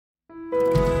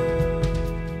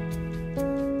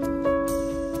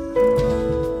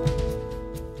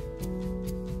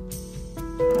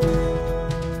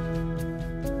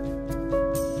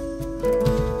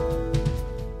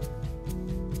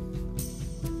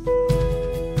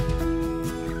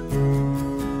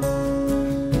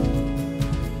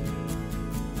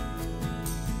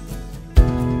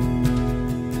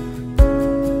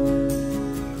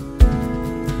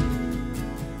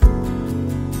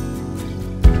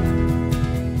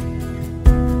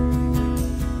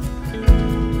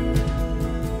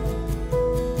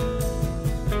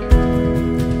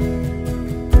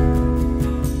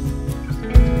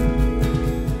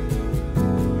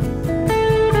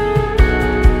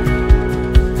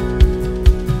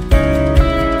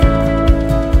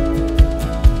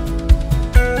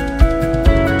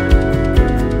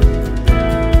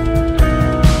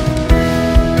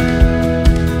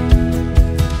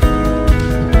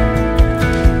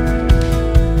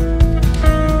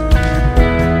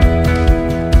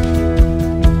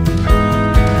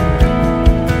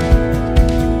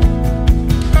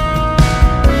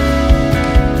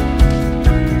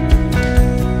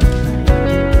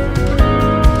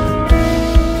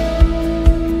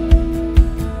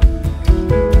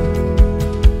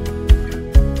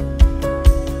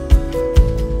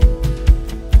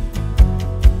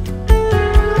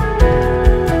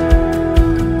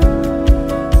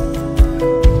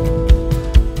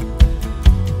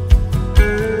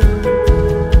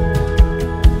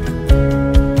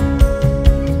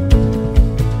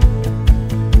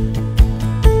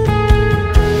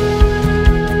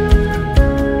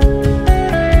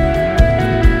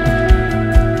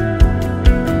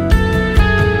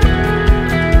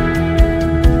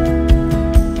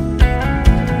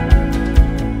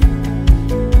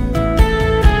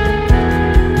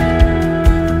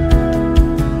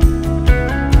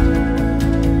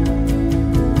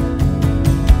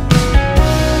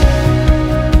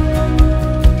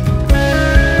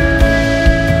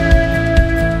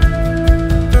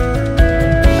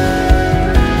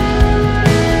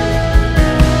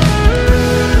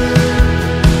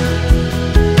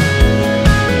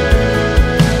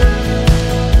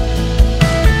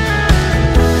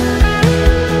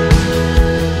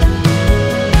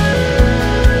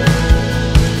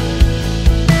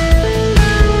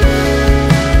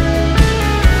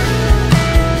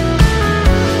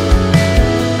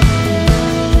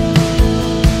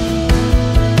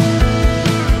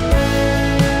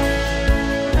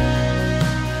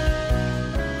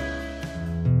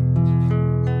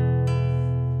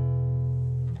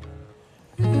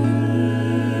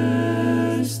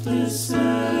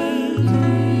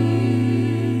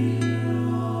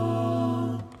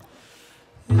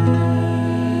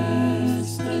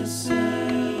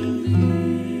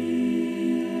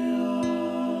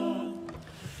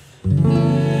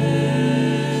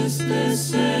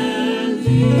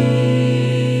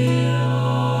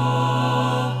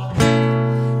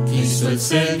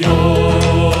Señor.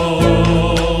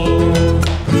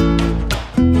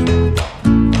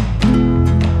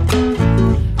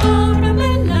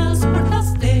 Ábrame las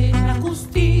puertas de la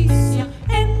justicia,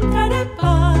 entraré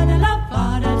para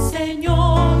alabar al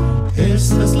Señor.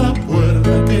 Esta es la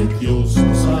puerta que Dios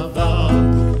nos ha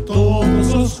dado,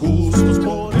 todos los justos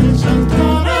por ella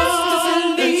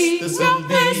entrarán. Este es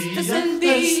el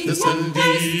día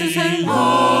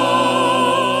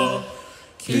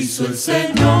que hizo el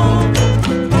Señor.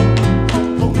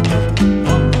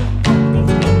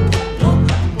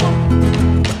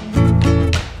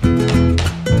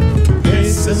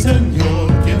 Es el Señor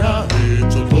quien ha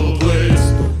hecho todo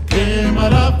esto, qué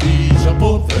maravilla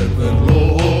poder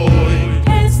verlo hoy.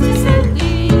 Este es el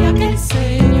día que el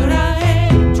Señor ha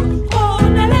hecho,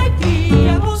 con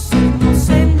alegría gocemos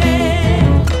en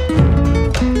él.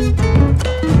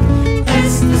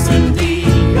 Este es el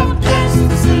día,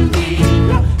 este es el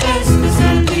día, este es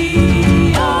el día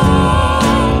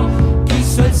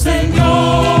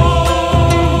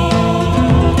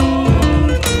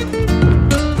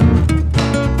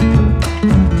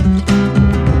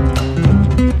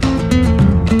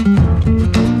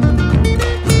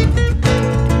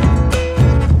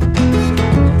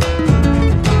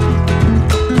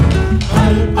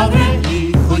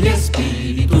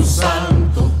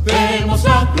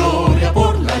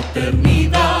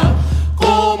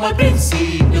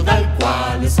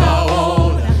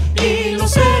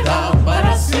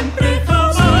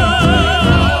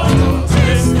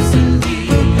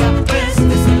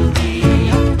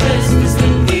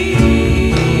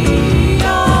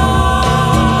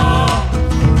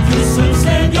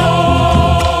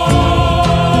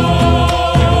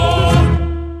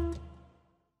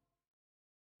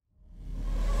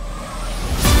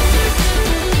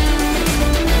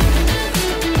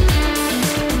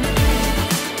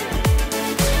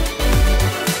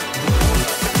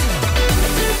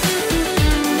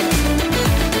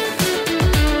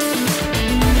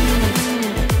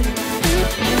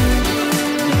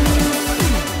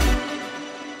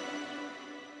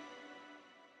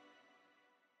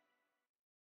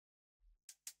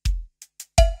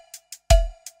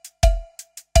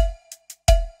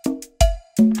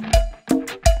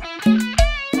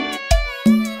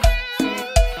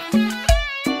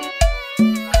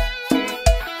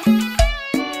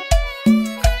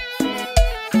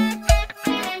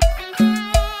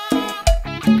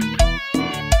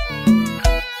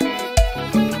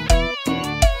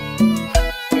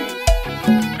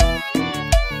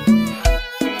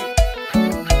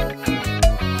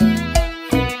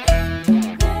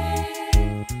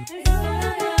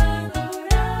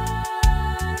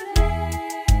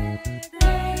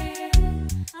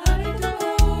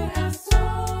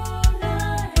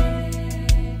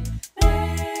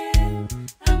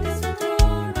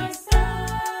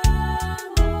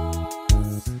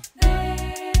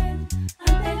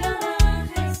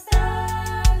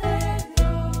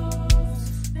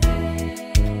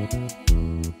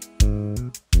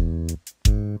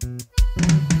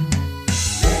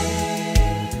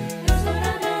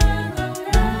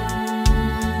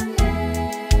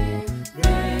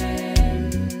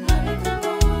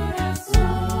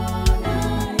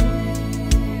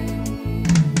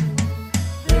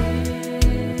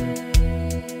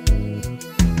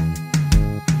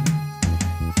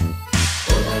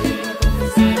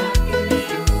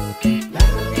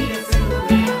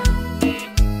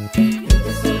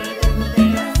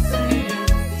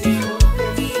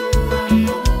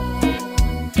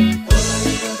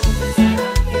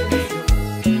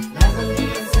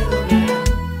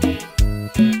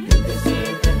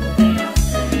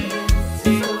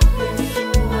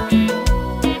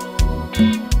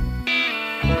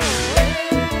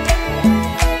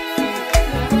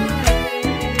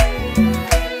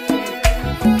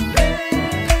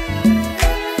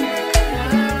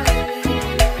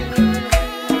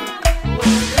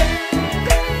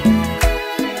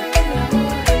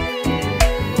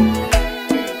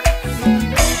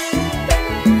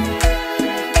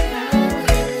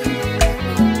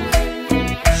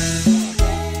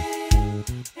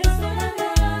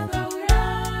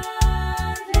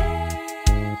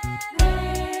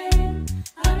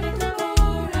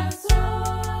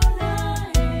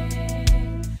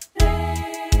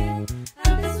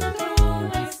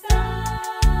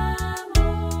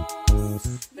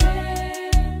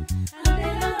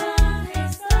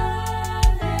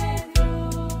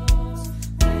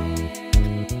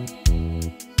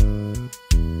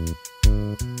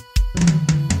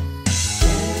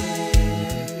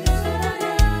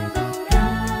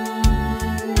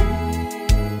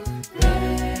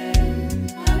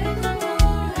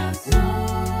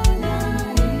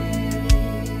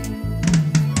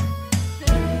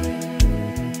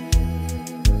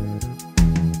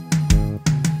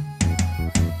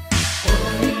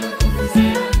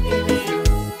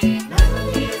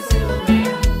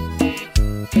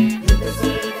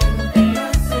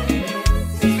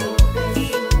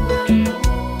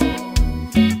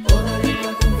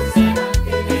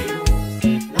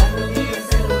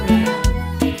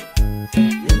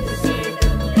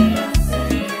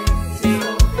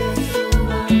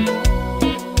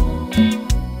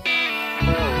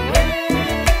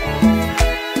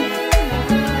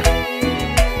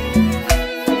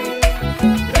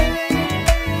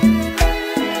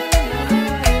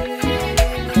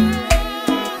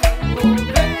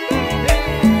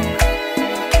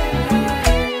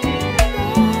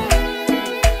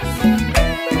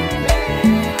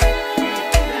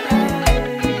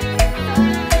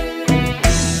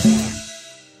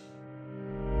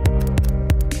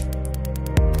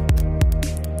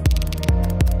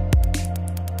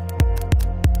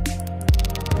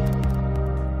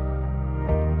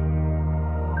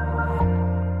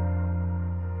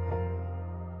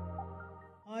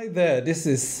there, this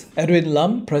is Edwin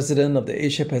Lam, President of the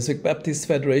Asia Pacific Baptist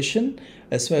Federation,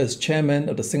 as well as Chairman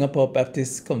of the Singapore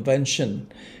Baptist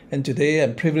Convention. And today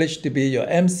I'm privileged to be your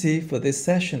MC for this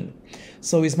session.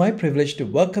 So it's my privilege to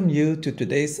welcome you to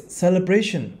today's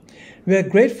celebration. We are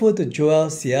grateful to Joel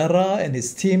Sierra and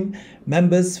his team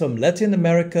members from Latin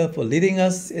America for leading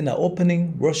us in our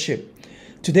opening worship.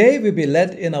 Today we'll be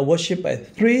led in our worship by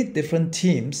 3 different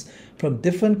teams from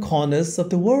different corners of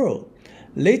the world.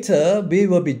 Later, we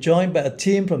will be joined by a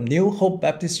team from New Hope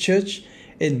Baptist Church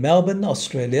in Melbourne,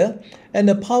 Australia, and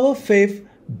a Power Faith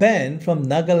band from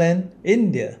Nagaland,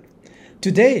 India.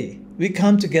 Today, we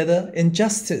come together in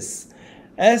justice.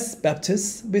 As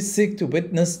Baptists, we seek to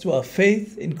witness to our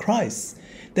faith in Christ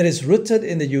that is rooted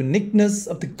in the uniqueness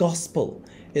of the gospel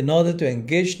in order to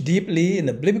engage deeply in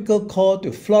the biblical call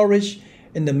to flourish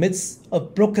in the midst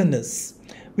of brokenness.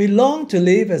 We long to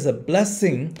live as a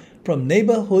blessing from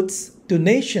neighborhoods to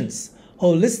nations,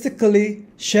 holistically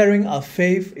sharing our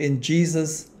faith in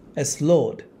Jesus as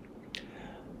Lord.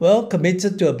 Well,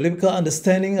 committed to a biblical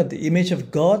understanding of the image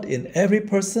of God in every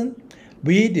person,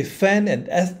 we defend an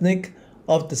ethic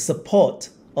of the support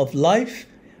of life,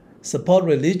 support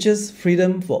religious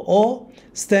freedom for all,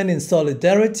 stand in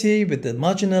solidarity with the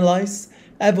marginalized,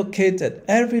 advocate at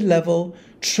every level,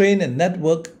 train and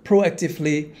network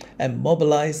proactively, and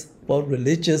mobilize for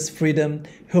religious freedom,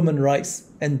 human rights,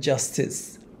 and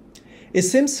justice. It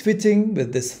seems fitting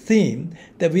with this theme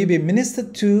that we be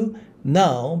ministered to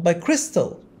now by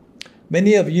Crystal.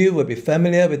 Many of you will be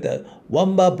familiar with the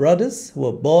Wamba brothers who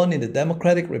were born in the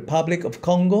Democratic Republic of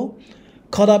Congo.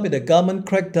 Caught up in the government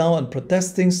crackdown on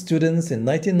protesting students in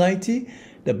 1990,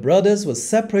 the brothers were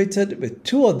separated with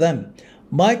 2 of them,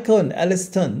 Michael and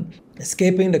Alliston,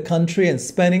 escaping the country and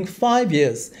spending 5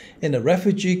 years in a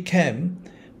refugee camp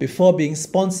before being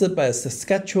sponsored by a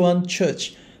Saskatchewan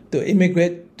church to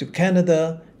immigrate to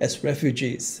Canada as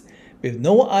refugees. With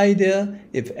no idea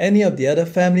if any of the other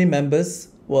family members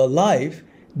were alive,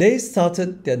 they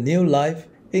started their new life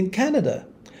in Canada.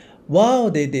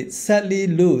 While they did sadly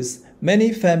lose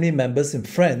many family members and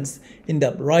friends in the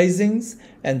uprisings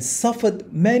and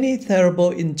suffered many terrible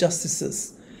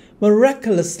injustices,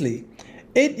 miraculously,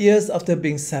 8 years after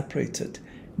being separated,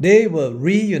 they were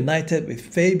reunited with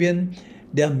Fabian,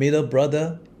 their middle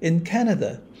brother, in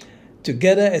Canada.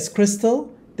 Together as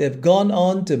Crystal, they have gone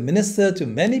on to minister to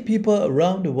many people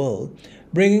around the world,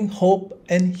 bringing hope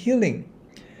and healing.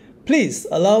 Please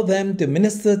allow them to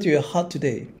minister to your heart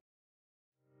today.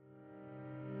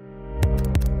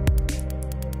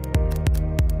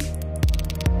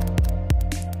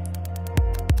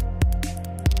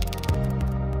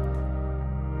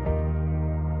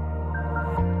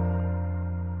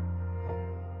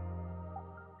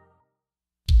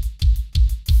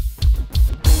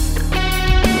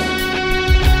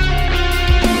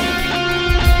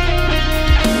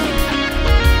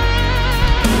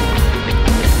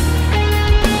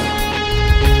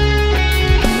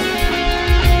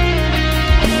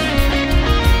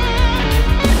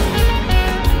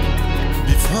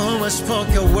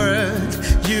 Spoke a word,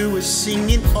 you were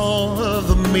singing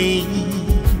over me.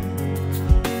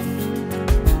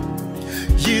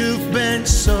 You've been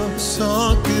so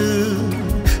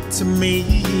good to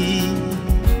me.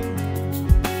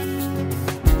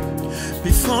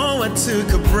 Before I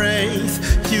took a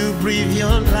breath, you breathed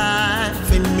your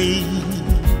life in me.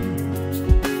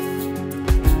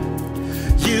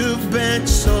 You've been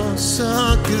so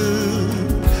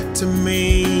good to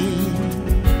me.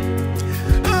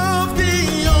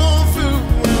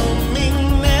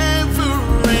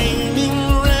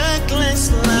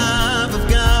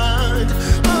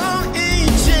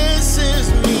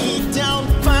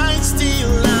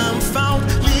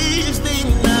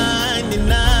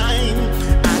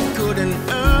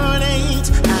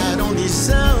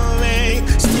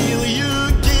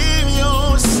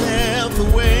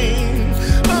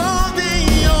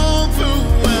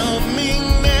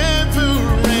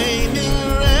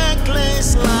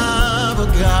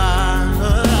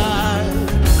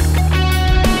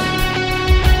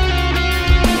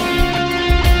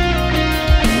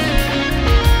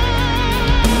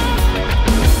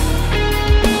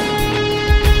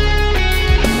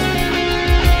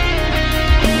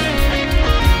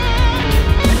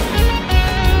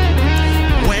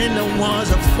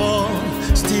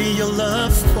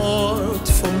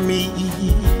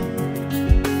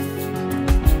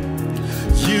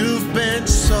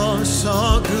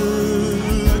 So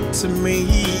good to me.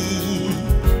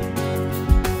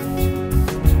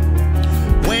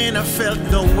 When I felt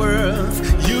no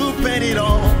worth, you paid it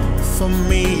all for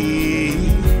me.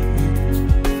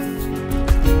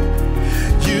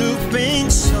 You've been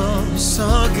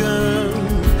so good.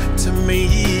 good to me.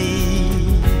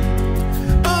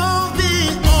 Oh, the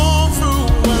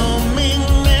overwhelming,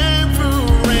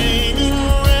 never-ending,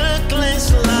 reckless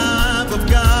love of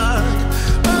God.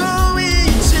 Oh, He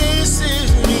chases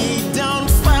me down,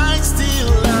 fights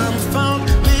till I'm found,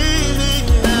 living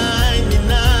 99.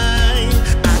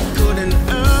 I couldn't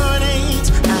earn it,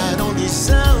 I don't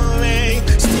deserve it.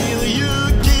 Still, you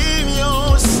give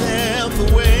yourself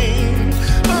away.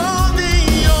 Oh, the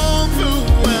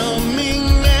overwhelming,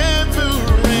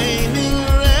 never-ending,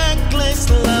 reckless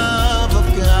love of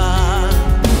God.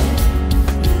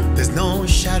 There's no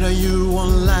shadow you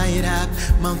won't light up,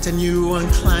 mountain you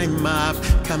won't climb up,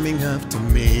 coming up to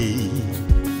me.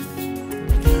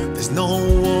 There's no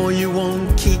wall you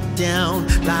won't kick down,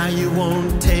 lie you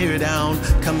won't tear down,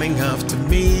 coming up to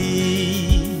me.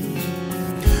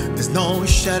 There's no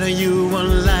shadow you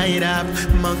won't light up,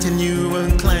 mountain you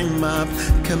won't climb up,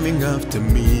 coming up to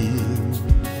me.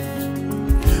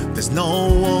 There's no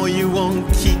wall you won't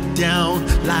kick down,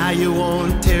 lie you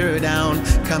won't tear down,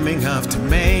 coming up to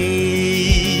me.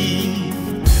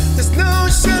 There's no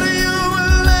shadow you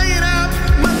won't light up,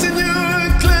 mountain you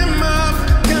won't climb up,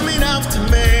 coming up to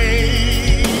me.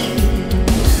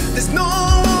 There's no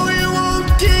wall you won't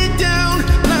kick down,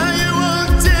 lie you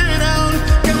won't tear down,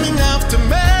 coming up to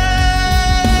me.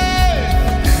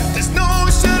 There's no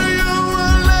shadow you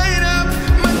won't light up,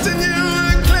 mountain you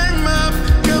won't climb up,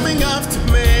 coming up to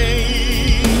me.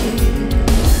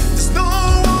 There's no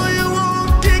wall you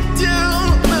won't kick down,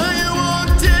 lie you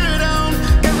won't tear down,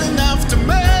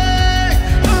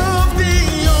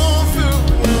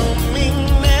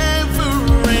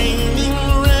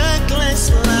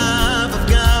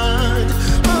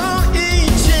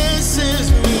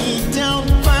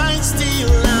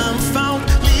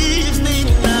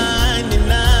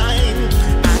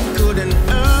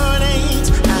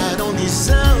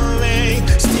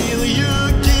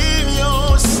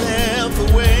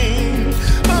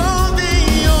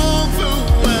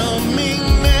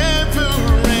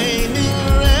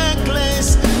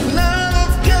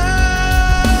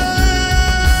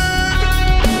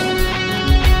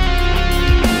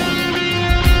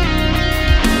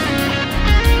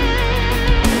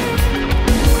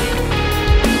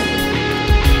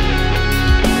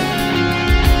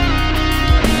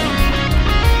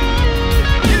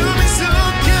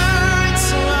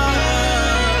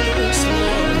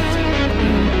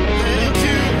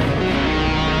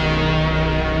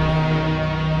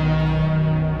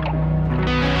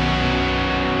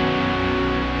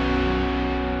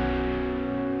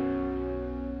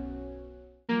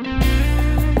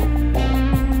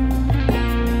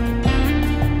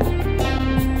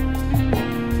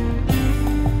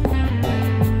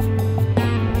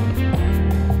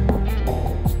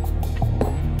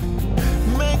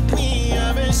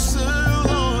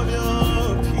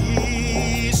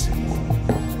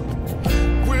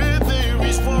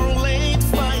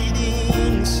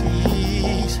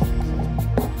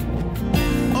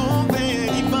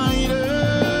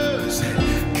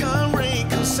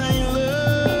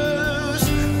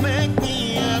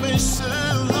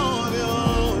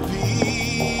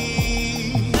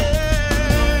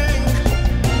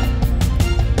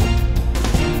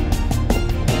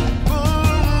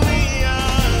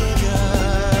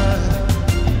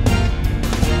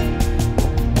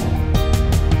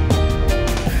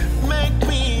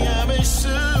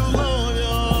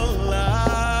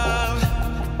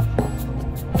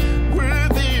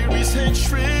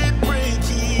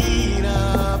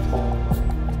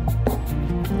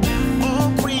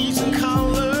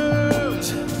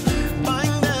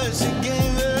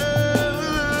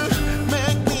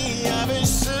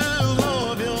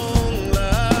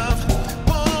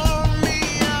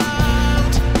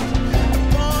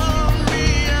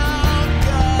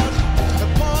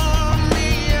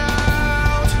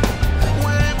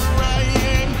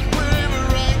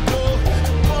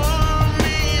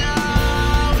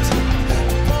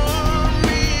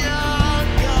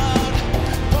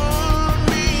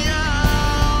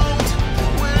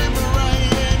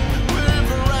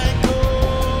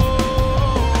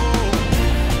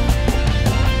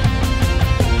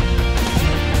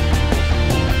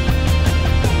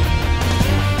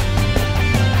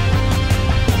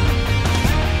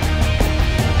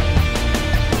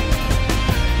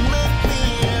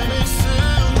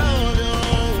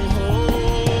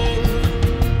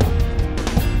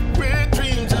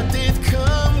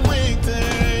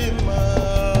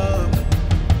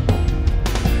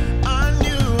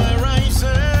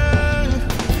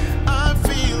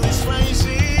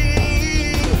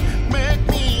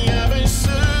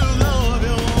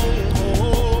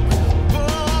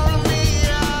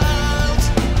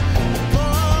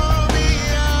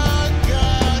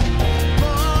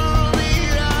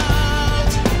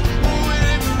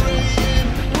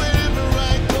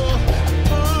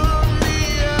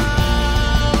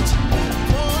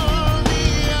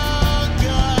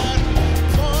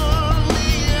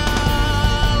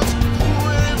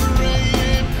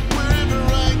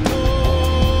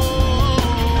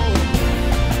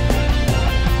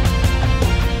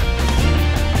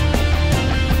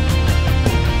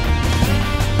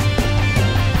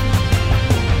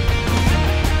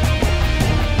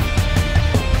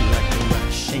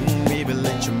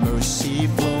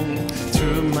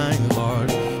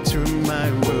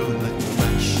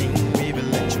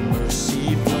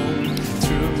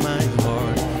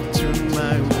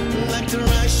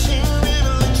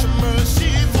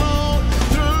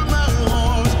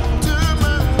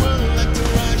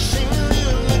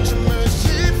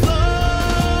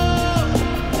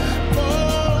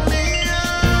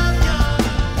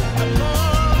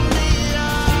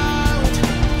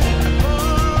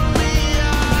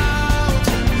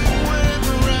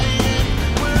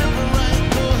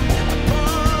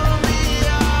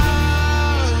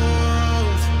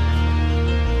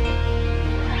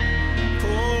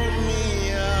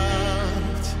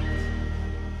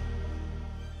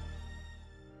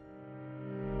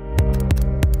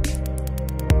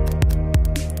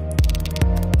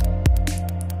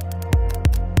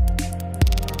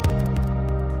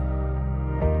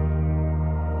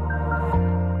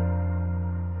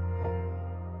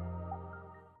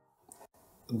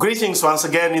 Greetings once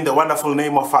again in the wonderful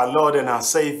name of our Lord and our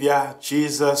Savior,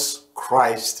 Jesus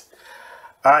Christ.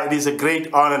 It is a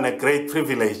great honor and a great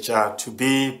privilege to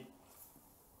be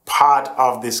part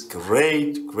of this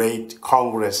great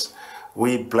Congress.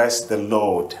 We bless the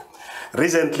Lord.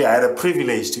 Recently, I had a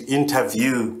privilege to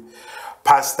interview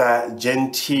Pastor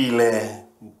Gentile.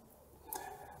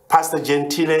 Pastor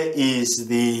Gentile is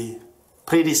the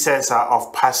predecessor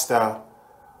of Pastor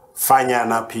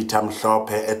Fanyana Peter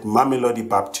Mhlope at Mamelodi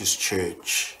Baptist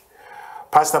Church.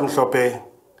 Pastor Mhlope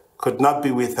could not be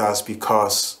with us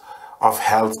because of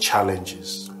health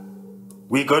challenges.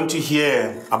 We're going to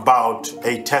hear about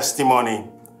a testimony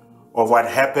of what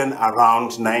happened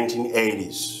around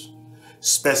 1980s,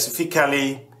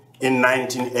 specifically in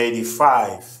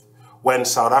 1985, when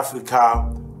South Africa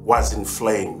was in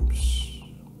flames.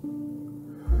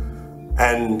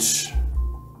 And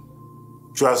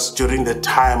just during the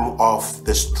time of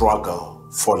the struggle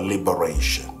for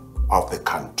liberation of the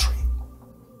country.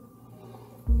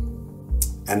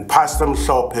 And Pastor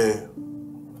Mhlope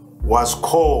was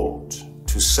called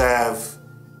to serve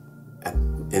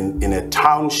in a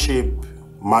township,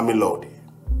 Mamelodi,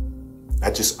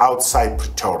 that is outside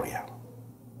Pretoria.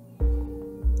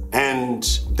 And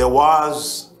there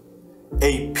was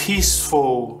a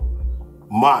peaceful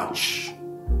march.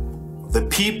 The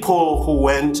people who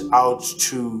went out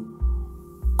to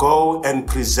go and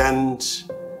present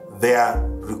their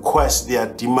requests, their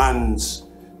demands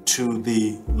to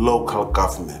the local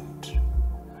government.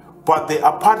 But the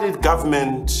apartheid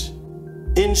government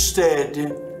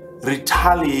instead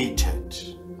retaliated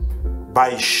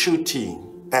by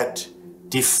shooting at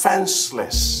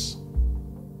defenseless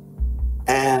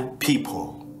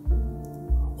people,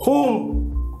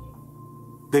 whom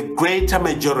the greater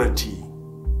majority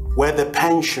were the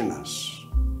pensioners,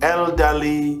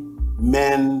 elderly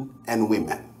men and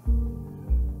women,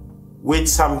 with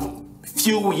some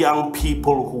few young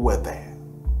people who were there.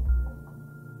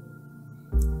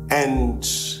 And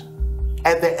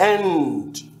at the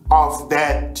end of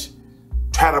that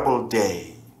terrible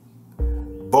day,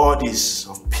 bodies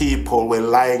of people were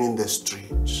lying in the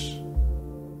streets.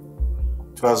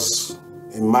 It was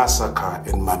a massacre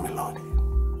in Mamelodi.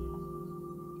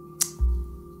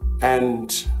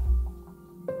 And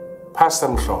Pastor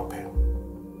Mhlope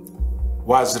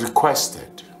was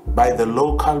requested by the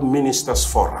local ministers'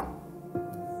 forum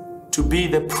to be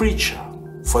the preacher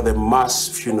for the mass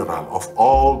funeral of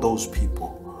all those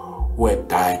people who had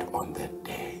died on that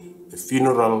day. The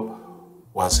funeral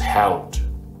was held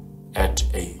at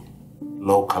a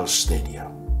local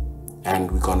stadium.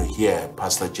 And we're going to hear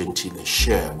Pastor Gentile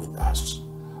share with us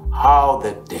how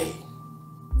that day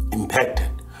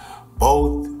impacted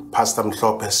both Pastor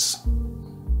Mhlope's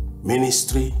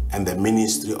ministry and the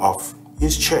ministry of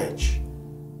his church,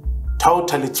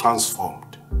 totally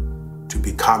transformed to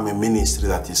become a ministry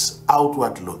that is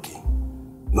outward looking,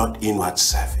 not inward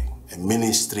serving, a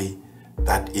ministry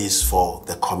that is for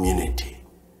the community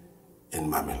in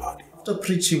Mamelodi. After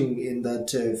preaching in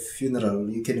that funeral,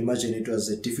 you can imagine it was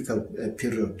a difficult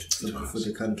period for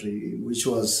the country, which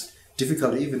was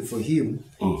difficult even for him.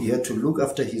 He had to look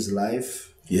after his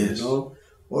life, yes. You know.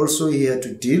 Also, he had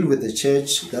to deal with the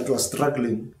church that was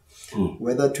struggling,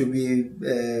 whether to be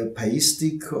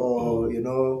pietistic or,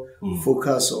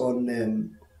 focus on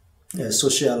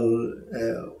social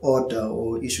order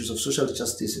or issues of social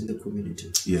justice in the community.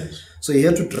 Yes. So he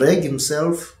had to drag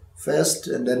himself first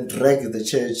and then drag the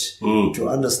church to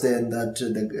understand that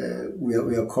we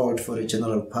are called for a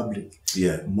general public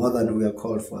more than we are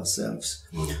called for ourselves.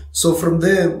 So from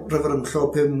there, Reverend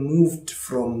Mhlope moved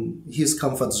from his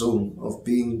comfort zone of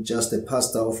being just a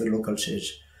pastor of a local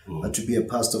church to be a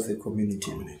pastor of a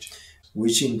community.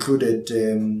 Which included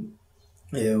Tinting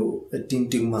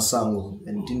Masango.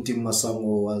 And Tinting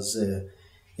Masango was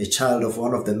a child of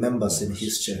one of the members in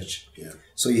his church.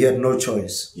 So he had no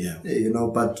choice,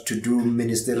 but to do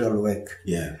ministerial work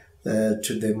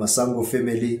to the Masango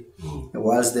family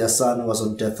whilst their son was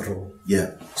on death row.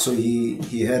 So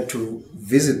he had to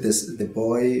visit the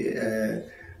boy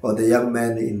or the young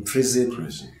man in prison.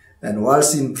 And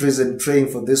whilst in prison praying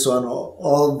for this one,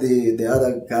 all the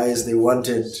other guys, they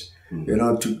wanted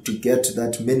to get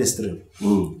that ministry.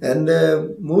 And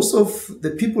most of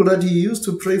the people that he used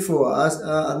to pray for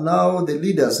are now the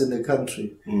leaders in the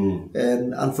country.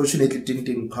 And unfortunately,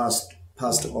 Tintin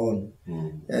passed on.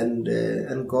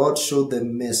 And God showed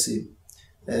them mercy.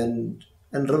 And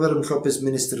Reverend Mhlope's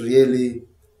ministry really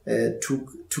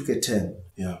took a turn.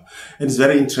 And it's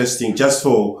very interesting, just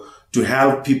to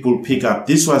help people pick up.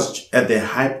 This was at the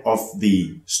height of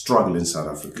the struggle in South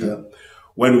Africa.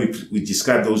 When we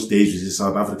describe those days, we say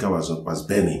South Africa was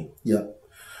burning.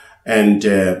 And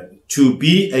to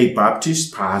be a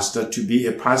Baptist pastor, to be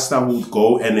a pastor who would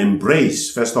go and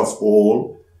embrace, first of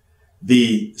all,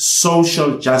 the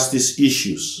social justice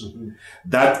issues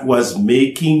that was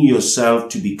making yourself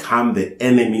to become the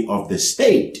enemy of the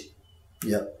state.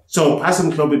 Yeah. So Pastor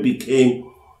Mhlope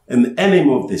became an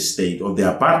enemy of the state, of the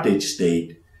apartheid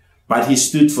state, but he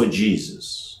stood for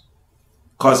Jesus.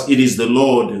 Because it is the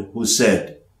Lord who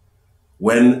said,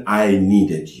 when I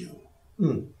needed you,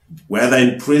 whether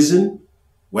in prison,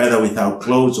 whether without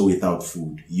clothes or without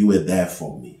food, you were there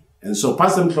for me. And so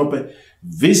Pastor Mhlope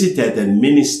visited and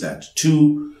ministered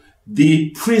to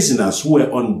the prisoners who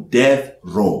were on death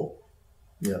row,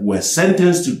 who were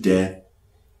sentenced to death.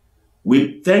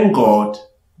 We thank God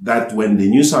that when the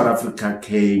New South Africa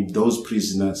came, those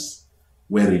prisoners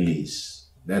were released.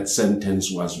 That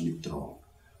sentence was withdrawn.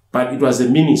 But it was a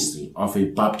ministry of a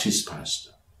Baptist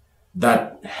pastor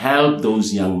that helped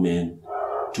those young men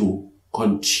to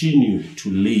continue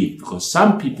to live, because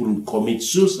some people will commit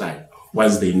suicide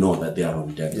once they know that they are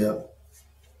on death. Yeah.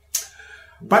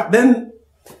 But then,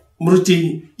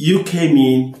 Mruti, you came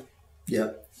in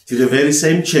to the very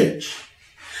same church.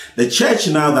 The church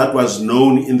now that was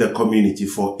known in the community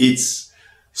for its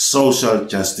social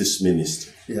justice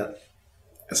ministry. Yeah.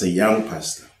 As a young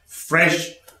pastor,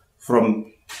 fresh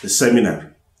from the seminary.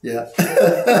 Yeah.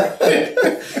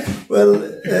 Well,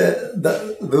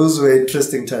 those were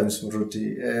interesting times,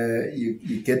 Mruti.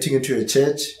 You getting into a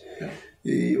church,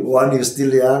 one, you're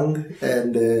still young,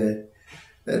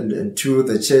 and two,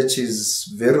 the church is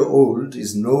very old,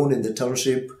 is known in the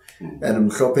township,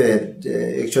 and Mhlope had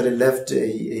actually left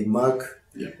a mark.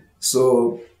 Yeah.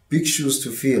 So big shoes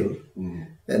to fill.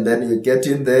 And then you get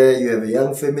in there, you have a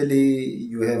young family,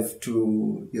 you have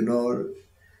to,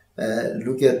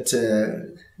 look at,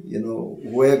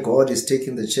 where God is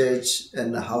taking the church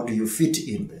and how do you fit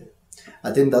in there.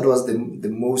 I think that was the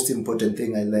most important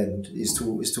thing I learned, is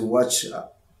to watch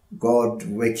God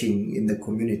working in the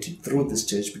community through this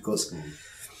church, because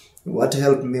what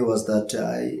helped me was that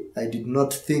I did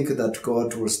not think that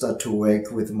God will start to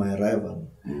work with my arrival.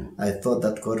 I thought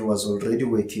that God was already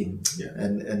working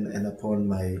and upon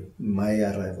my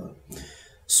arrival.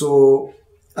 So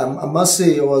I must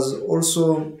say, I was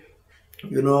also,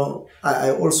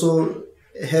 I also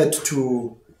had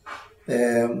to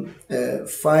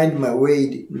find my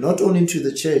way not only into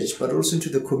the church but also into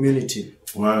the community.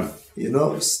 Wow.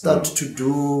 Start to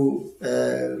do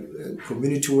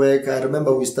community work. I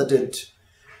remember we started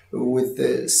with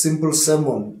a simple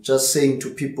sermon, just saying to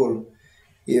people,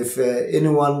 if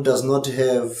anyone does not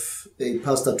have a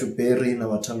pastor to bury in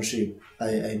our township,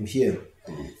 I'm here,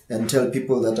 and tell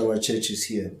people that our church is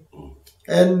here.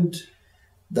 And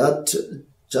that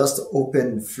just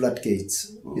opened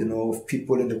floodgates, of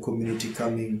people in the community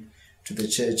coming to the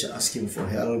church asking for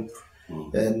help.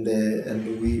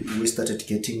 And we started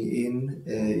getting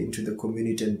into the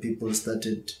community, and people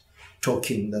started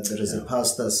talking that there is a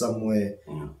pastor somewhere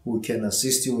who can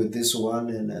assist you with this one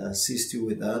and assist you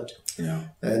with that. Yeah.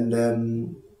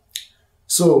 And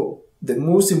so the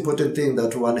most important thing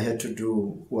that one had to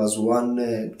do was,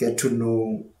 one, get to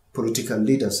know political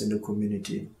leaders in the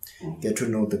community, get to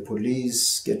know the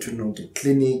police, get to know the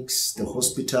clinics, the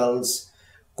hospitals,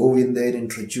 go in there,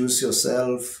 introduce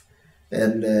yourself,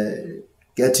 and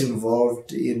get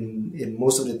involved in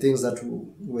most of the things that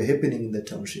were happening in the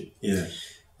township. Yeah.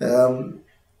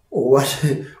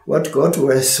 What got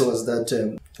worse was that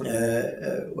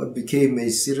what became a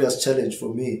serious challenge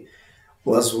for me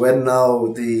was when now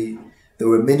there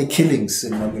were many killings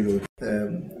in Mamelodi.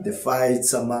 The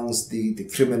fights amongst the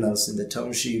criminals in the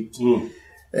township.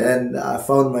 And I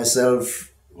found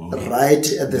myself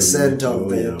right at the center of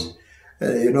that.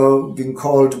 Being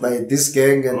called by this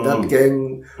gang and that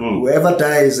gang. Whoever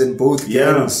dies in both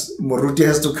gangs, Moruti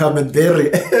has to come and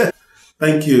bury.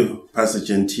 Thank you, Pastor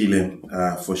Gentile,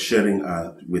 for sharing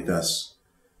with us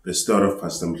the story of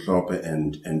Pastor Mhlope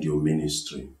and your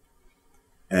ministry.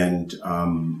 And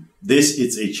this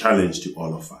is a challenge to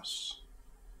all of us.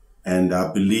 And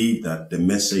I believe that the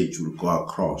message will go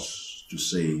across to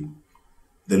say,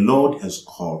 the Lord has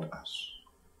called us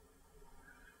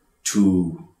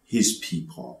to his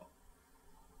people.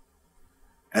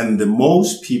 And the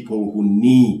most people who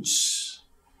need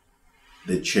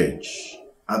the church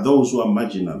are those who are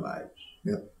marginalized.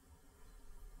 Yeah.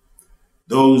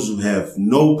 Those who have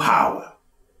no power.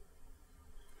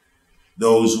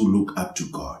 Those who look up to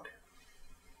God.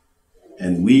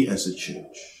 And we as a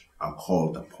church are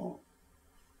called upon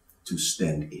to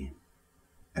stand in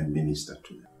and minister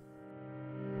to them.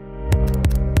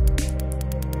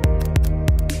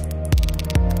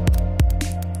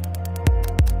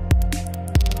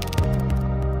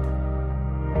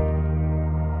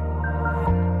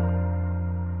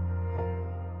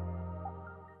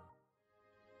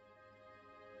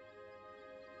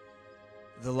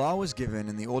 law was given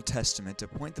in the Old Testament to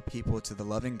point the people to the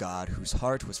loving God whose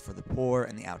heart was for the poor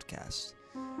and the outcast.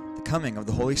 The coming of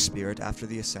the Holy Spirit after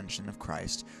the ascension of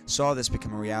Christ saw this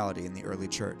become a reality in the early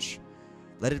church.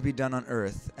 Let it be done on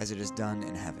earth as it is done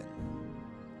in heaven.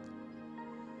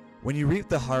 When you reap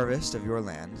the harvest of your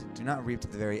land, do not reap to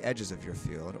the very edges of your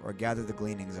field, or gather the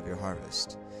gleanings of your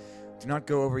harvest. Do not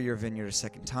go over your vineyard a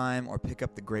second time, or pick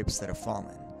up the grapes that have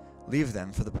fallen. Leave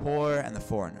them for the poor and the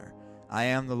foreigner. I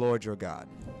am the Lord your God.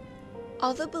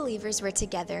 All the believers were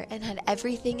together and had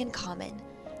everything in common.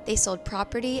 They sold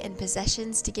property and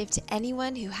possessions to give to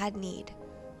anyone who had need.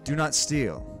 Do not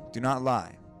steal. Do not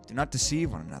lie. Do not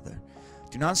deceive one another.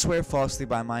 Do not swear falsely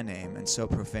by my name, and so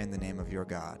profane the name of your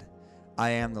God. I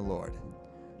am the Lord.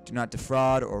 Do not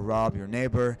defraud or rob your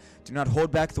neighbor. Do not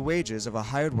hold back the wages of a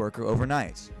hired worker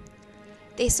overnight.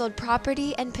 They sold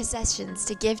property and possessions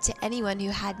to give to anyone who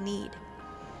had need.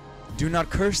 Do not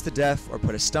curse the deaf or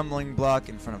put a stumbling block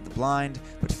in front of the blind,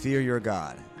 but fear your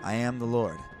God. I am the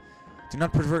Lord. Do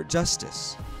not pervert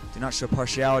justice. Do not show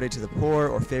partiality to the poor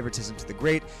or favoritism to the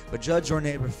great, but judge your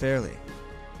neighbor fairly.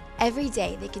 Every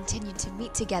day they continued to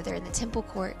meet together in the temple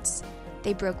courts.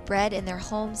 They broke bread in their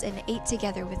homes and ate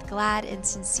together with glad and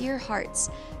sincere hearts,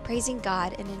 praising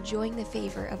God and enjoying the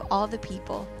favor of all the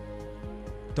people.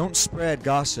 Don't spread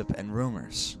gossip and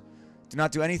rumors. Do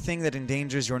not do anything that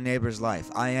endangers your neighbor's life.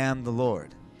 I am the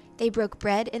Lord. They broke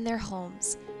bread in their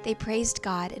homes. They praised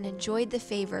God and enjoyed the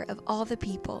favor of all the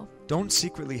people. Don't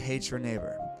secretly hate your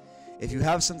neighbor. If you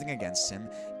have something against him,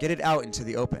 get it out into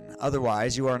the open.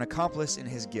 Otherwise, you are an accomplice in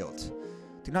his guilt.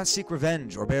 Do not seek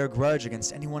revenge or bear a grudge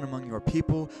against anyone among your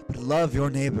people, but love your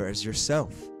neighbor as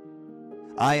yourself.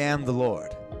 I am the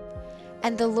Lord.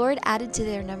 And the Lord added to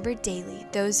their number daily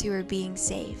those who were being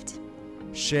saved.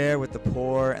 Share with the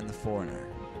poor and the foreigner.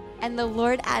 And the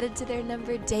Lord added to their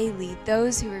number daily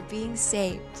those who were being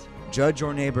saved. Judge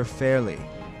your neighbor fairly.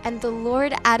 And the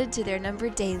Lord added to their number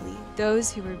daily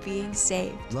those who were being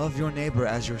saved. Love your neighbor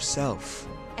as yourself.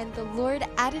 And the Lord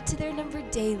added to their number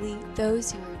daily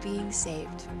those who were being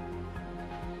saved.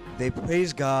 They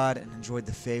praised God and enjoyed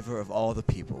the favor of all the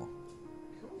people.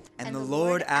 And the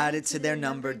Lord added to their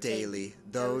number daily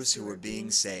those who were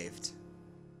being saved.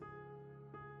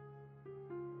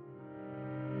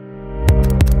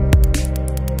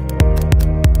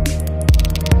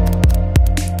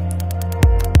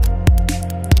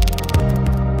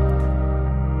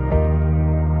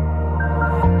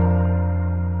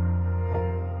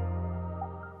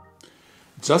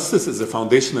 Justice is a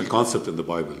foundational concept in the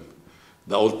Bible.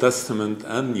 The Old Testament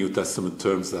and New Testament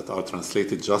terms that are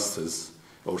translated justice,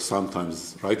 or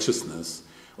sometimes righteousness,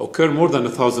 occur more than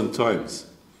 1,000 times.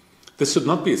 This should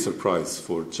not be a surprise,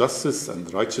 for justice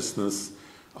and righteousness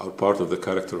are part of the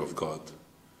character of God.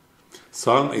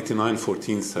 Psalm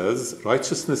 89:14 says,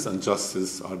 "Righteousness and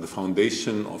justice are the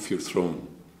foundation of your throne."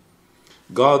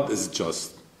 God is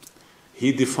just.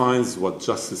 He defines what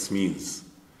justice means.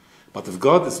 But if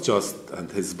God is just and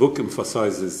his book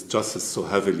emphasizes justice so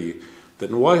heavily,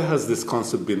 then why has this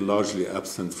concept been largely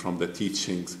absent from the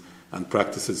teachings and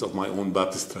practices of my own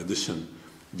Baptist tradition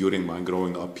during my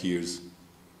growing up years?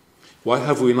 Why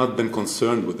have we not been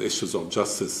concerned with issues of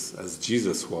justice as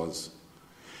Jesus was?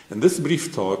 In this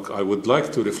brief talk, I would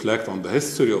like to reflect on the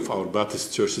history of our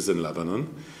Baptist churches in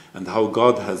Lebanon and how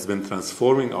God has been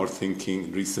transforming our thinking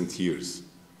in recent years.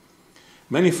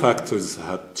 Many factors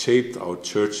had shaped our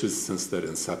churches since their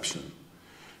inception.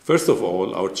 First of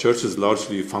all, our churches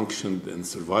largely functioned in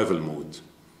survival mode.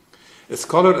 A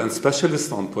scholar and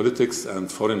specialist on politics and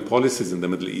foreign policies in the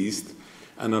Middle East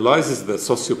analyzes the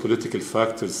socio-political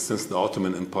factors since the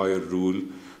Ottoman Empire rule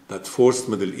that forced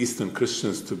Middle Eastern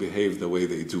Christians to behave the way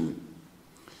they do.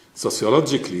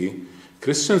 Sociologically,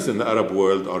 Christians in the Arab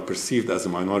world are perceived as a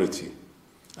minority.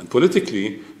 And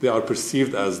politically, they are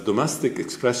perceived as domestic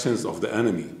expressions of the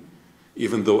enemy,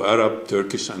 even though Arab,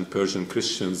 Turkish, and Persian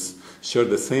Christians share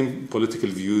the same political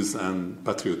views and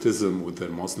patriotism with their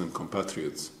Muslim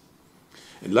compatriots.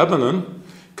 In Lebanon,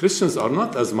 Christians are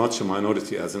not as much a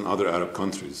minority as in other Arab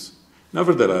countries.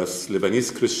 Nevertheless,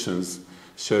 Lebanese Christians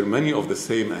share many of the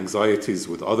same anxieties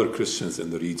with other Christians in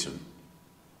the region.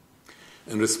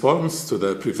 In response to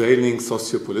the prevailing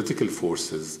socio-political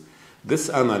forces, this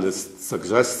analyst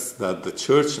suggests that the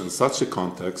church in such a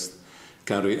context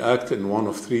can react in one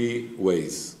of three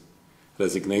ways: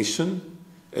 resignation,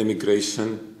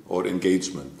 immigration, or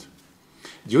engagement.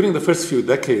 During the first few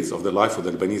decades of the life of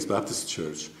the Lebanese Baptist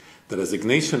Church, the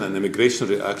resignation and immigration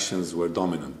reactions were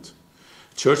dominant.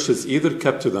 Churches either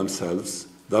kept to themselves,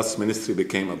 thus ministry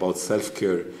became about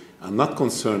self-care and not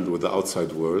concerned with the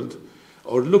outside world,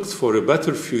 or looked for a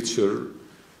better future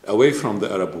away from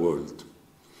the Arab world.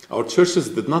 Our churches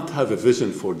did not have a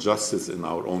vision for justice in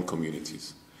our own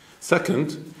communities.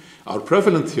 Second, our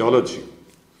prevalent theology.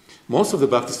 Most of the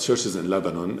Baptist churches in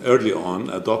Lebanon early on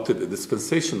adopted a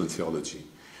dispensational theology.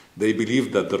 They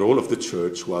believed that the role of the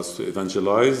church was to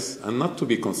evangelize and not to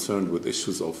be concerned with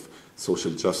issues of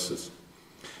social justice.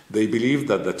 They believed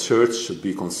that the church should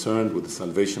be concerned with the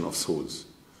salvation of souls.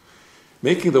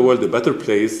 Making the world a better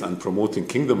place and promoting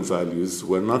kingdom values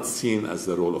were not seen as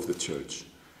the role of the church.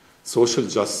 Social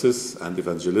justice and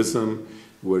evangelism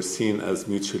were seen as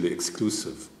mutually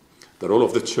exclusive. The role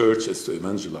of the church is to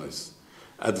evangelize.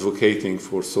 Advocating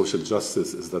for social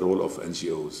justice is the role of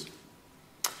NGOs.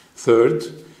 Third,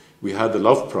 we had the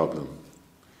love problem.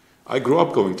 I grew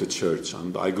up going to church,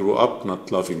 and I grew up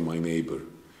not loving my neighbor.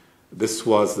 This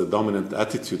was the dominant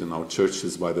attitude in our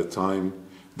churches by the time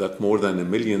that more than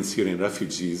 1 million Syrian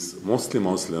refugees, mostly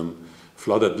Muslim,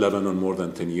 flooded Lebanon more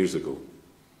than 10 years ago.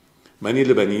 Many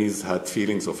Lebanese had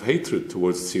feelings of hatred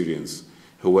towards Syrians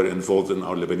who were involved in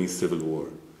our Lebanese civil war.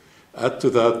 Add to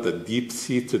that the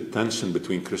deep-seated tension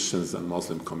between Christians and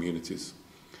Muslim communities.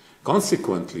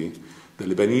 Consequently, the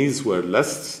Lebanese were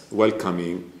less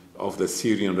welcoming of the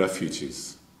Syrian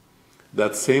refugees.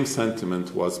 That same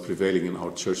sentiment was prevailing in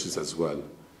our churches as well.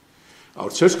 Our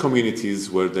church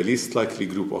communities were the least likely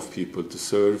group of people to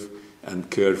serve and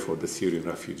care for the Syrian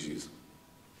refugees.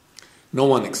 No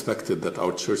one expected that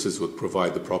our churches would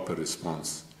provide the proper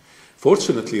response.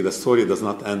 Fortunately, the story does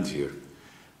not end here.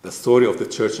 The story of the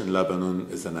church in Lebanon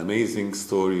is an amazing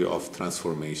story of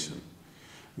transformation.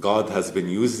 God has been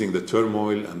using the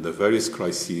turmoil and the various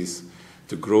crises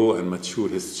to grow and mature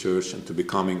his church into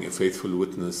becoming a faithful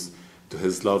witness to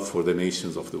his love for the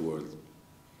nations of the world.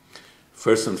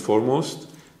 First and foremost,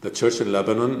 the church in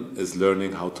Lebanon is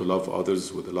learning how to love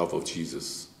others with the love of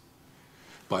Jesus.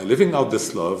 By living out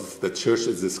this love, the church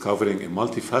is discovering a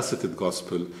multifaceted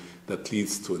gospel that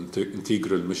leads to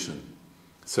integral mission,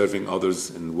 serving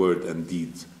others in word and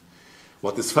deed.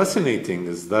 What is fascinating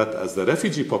is that as the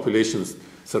refugee populations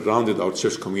surrounded our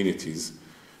church communities,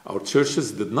 our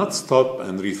churches did not stop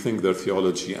and rethink their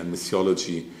theology and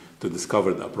missiology to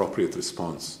discover the appropriate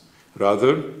response.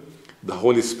 Rather, the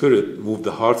Holy Spirit moved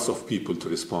the hearts of people to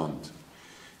respond.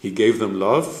 He gave them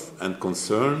love and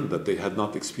concern that they had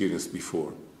not experienced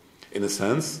before. In a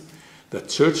sense, the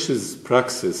church's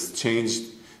praxis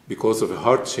changed because of a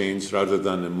heart change rather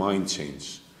than a mind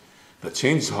change. The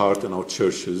changed heart in our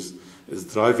churches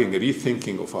is driving a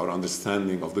rethinking of our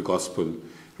understanding of the gospel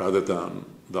rather than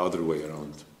the other way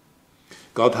around.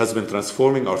 God has been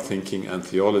transforming our thinking and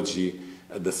theology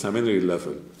at the seminary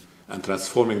level and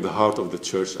transforming the heart of the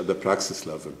church at the praxis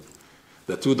level.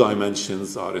 The two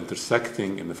dimensions are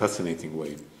intersecting in a fascinating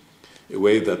way, a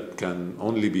way that can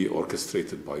only be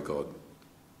orchestrated by God.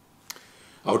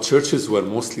 Our churches were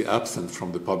mostly absent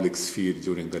from the public sphere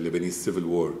during the Lebanese Civil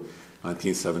War,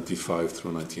 1975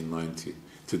 through 1990.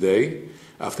 Today,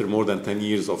 after more than 10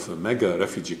 years of a mega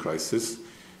refugee crisis,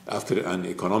 after an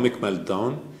economic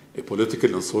meltdown, a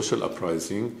political and social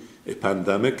uprising, a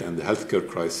pandemic and a healthcare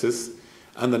crisis,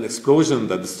 and an explosion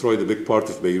that destroyed a big part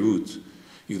of Beirut,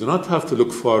 you do not have to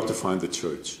look far to find the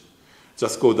church.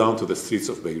 Just go down to the streets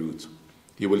of Beirut.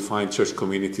 You will find church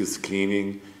communities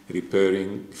cleaning,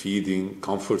 repairing, feeding,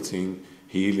 comforting,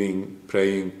 healing,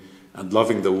 praying, and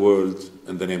loving the world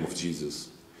in the name of Jesus.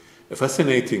 A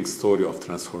fascinating story of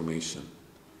transformation.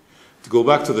 To go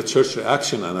back to the church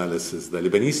reaction analysis, the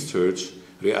Lebanese church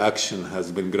reaction has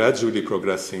been gradually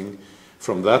progressing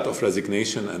from that of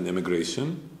resignation and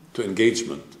immigration to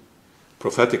engagement,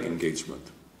 prophetic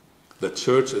engagement. The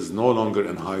church is no longer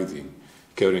in hiding,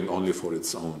 caring only for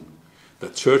its own. The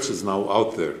church is now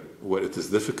out there where it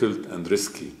is difficult and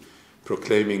risky,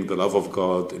 proclaiming the love of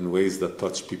God in ways that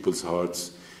touch people's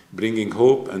hearts, bringing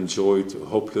hope and joy to a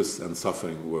hopeless and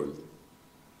suffering world.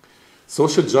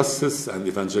 Social justice and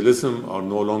evangelism are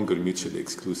no longer mutually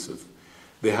exclusive.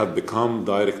 They have become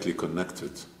directly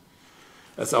connected.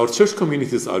 As our church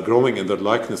communities are growing in their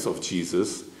likeness of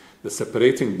Jesus, the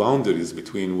separating boundaries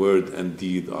between word and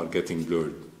deed are getting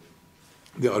blurred.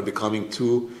 They are becoming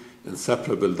two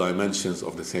inseparable dimensions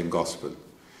of the same gospel.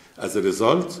 As a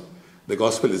result, the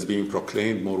gospel is being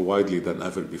proclaimed more widely than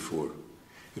ever before,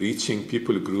 reaching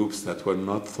people groups that were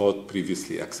not thought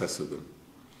previously accessible.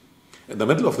 In the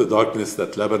middle of the darkness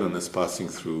that Lebanon is passing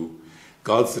through,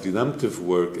 God's redemptive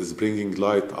work is bringing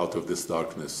light out of this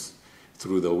darkness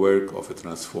through the work of a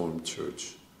transformed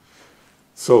church.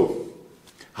 So,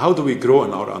 how do we grow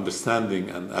in our understanding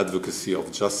and advocacy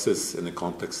of justice in a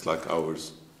context like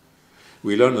ours?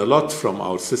 We learn a lot from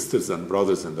our sisters and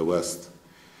brothers in the West,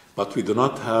 but we do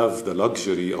not have the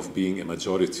luxury of being a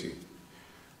majority.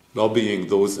 Lobbying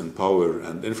those in power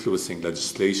and influencing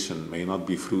legislation may not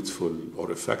be fruitful or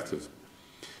effective.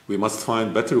 We must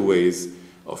find better ways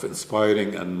of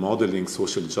inspiring and modeling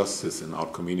social justice in our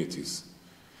communities.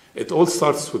 It all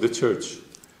starts with the church.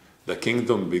 The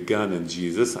kingdom began in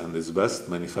Jesus and is best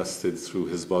manifested through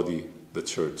his body, the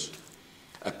church.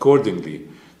 Accordingly,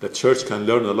 the church can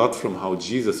learn a lot from how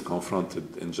Jesus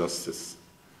confronted injustice.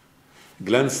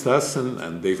 Glenn Stassen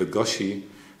and David Goshi,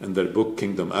 in their book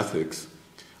Kingdom Ethics,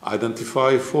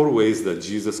 identify 4 ways that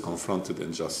Jesus confronted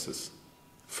injustice.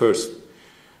 First,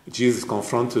 Jesus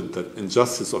confronted the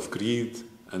injustice of greed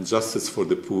and justice for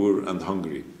the poor and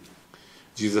hungry.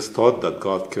 Jesus taught that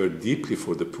God cared deeply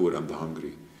for the poor and the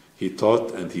hungry. He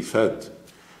taught and he fed.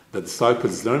 The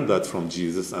disciples learned that from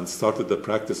Jesus and started the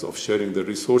practice of sharing their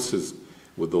resources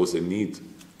with those in need.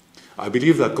 I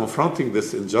believe that confronting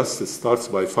this injustice starts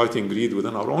by fighting greed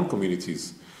within our own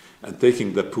communities and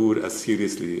taking the poor as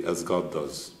seriously as God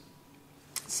does.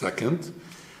 Second,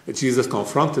 Jesus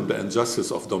confronted the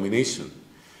injustice of domination.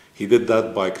 He did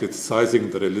that by criticizing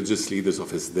the religious leaders of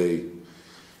his day.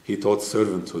 He taught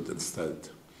servanthood instead.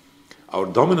 Our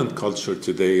dominant culture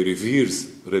today reveres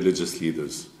religious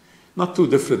leaders, not too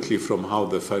differently from how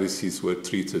the Pharisees were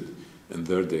treated in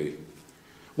their day.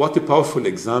 What a powerful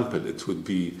example it would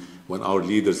be when our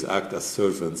leaders act as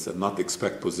servants and not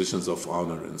expect positions of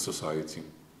honor in society.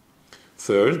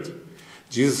 Third,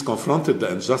 Jesus confronted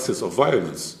the injustice of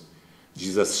violence.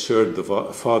 Jesus shared the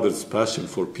Father's passion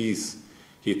for peace.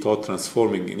 He taught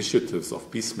transforming initiatives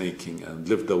of peacemaking and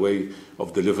lived the way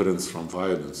of deliverance from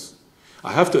violence.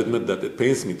 I have to admit that it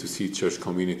pains me to see church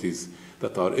communities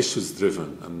that are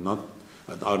issues-driven and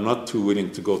are not too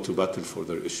willing to go to battle for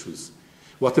their issues.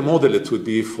 What a model it would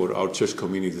be for our church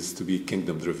communities to be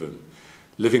kingdom-driven,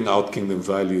 living out kingdom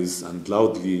values and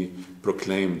loudly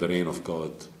proclaim the reign of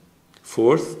God.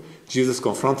 Fourth, Jesus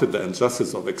confronted the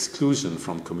injustice of exclusion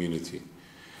from community.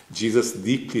 Jesus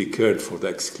deeply cared for the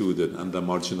excluded and the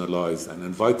marginalized and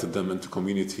invited them into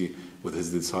community with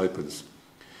his disciples.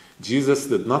 Jesus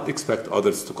did not expect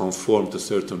others to conform to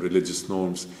certain religious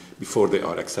norms before they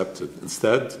are accepted.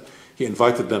 Instead, he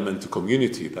invited them into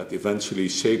community that eventually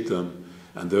shaped them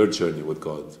and their journey with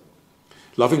God.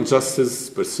 Loving justice,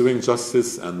 pursuing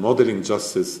justice, and modeling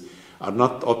justice are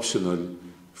not optional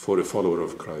for a follower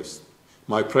of Christ.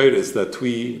 My prayer is that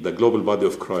we, the global body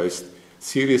of Christ,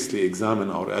 seriously examine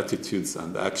our attitudes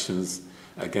and actions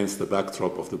against the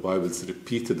backdrop of the Bible's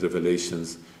repeated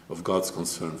revelations of God's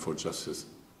concern for justice.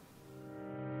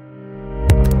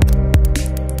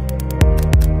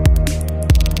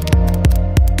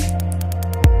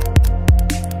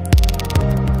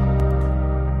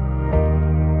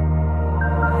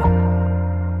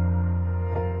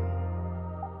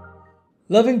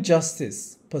 Loving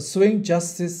justice, pursuing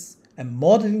justice, and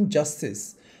modeling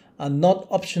justice are not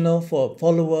optional for a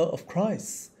follower of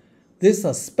Christ. These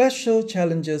are special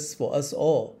challenges for us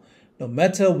all, no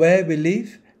matter where we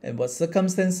live and what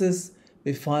circumstances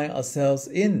we find ourselves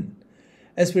in.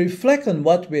 As we reflect on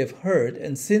what we have heard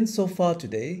and seen so far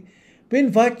today, we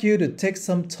invite you to take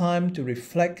some time to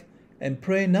reflect and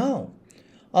pray now.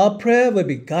 Our prayer will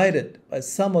be guided by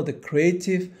some of the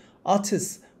creative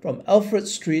artists from Alfred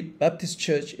Street Baptist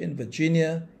Church in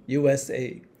Virginia,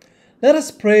 USA. Let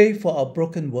us pray for our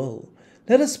broken world.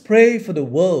 Let us pray for the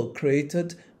world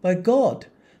created by God,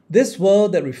 this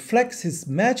world that reflects His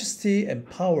majesty and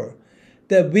power,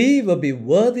 that we will be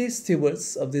worthy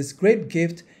stewards of this great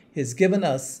gift He has given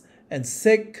us and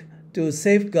seek to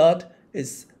safeguard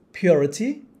its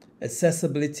purity,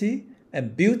 accessibility,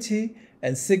 and beauty,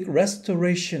 and seek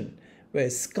restoration where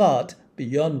it's scarred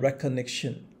beyond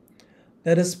recognition.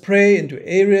 Let us pray into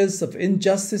areas of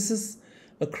injustices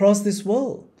across this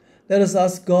world. Let us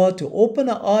ask God to open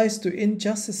our eyes to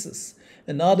injustices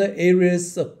and other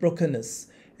areas of brokenness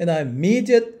in our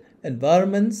immediate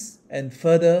environments and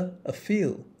further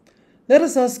afield. Let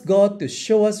us ask God to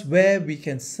show us where we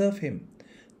can serve Him,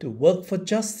 to work for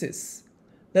justice.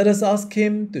 Let us ask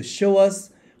Him to show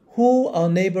us who our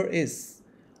neighbor is,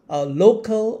 our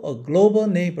local or global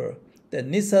neighbor that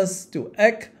needs us to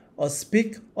act or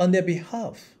speak on their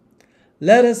behalf.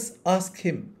 Let us ask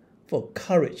Him for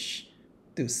courage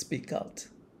to speak out.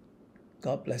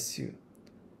 God bless you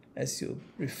as you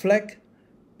reflect,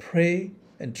 pray,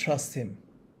 and trust Him.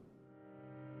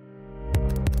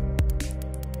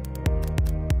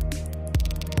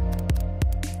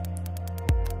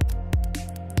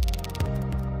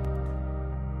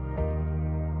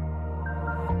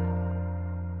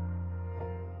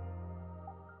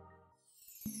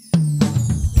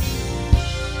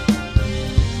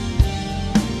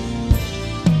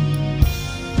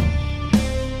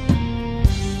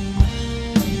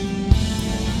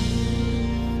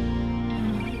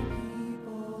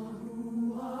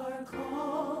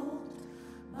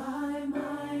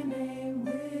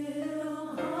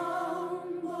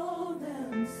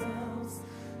 themselves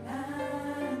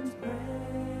and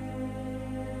pray.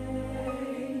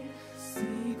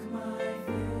 Seek my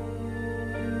face,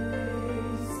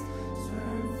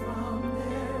 turn from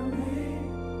their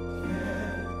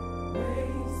wicked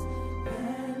ways.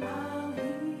 Then I'll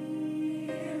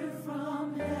hear from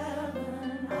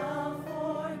heaven, I'll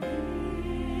forgive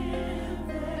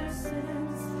their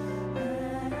sins,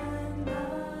 and I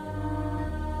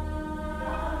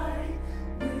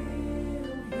will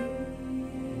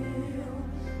heal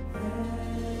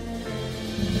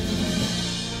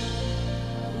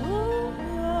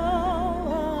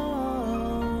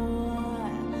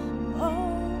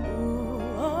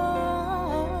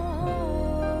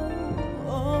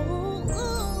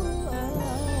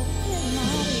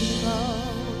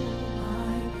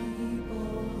my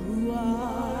people who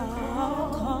are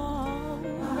called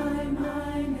by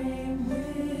my name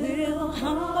will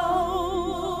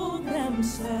humble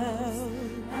themselves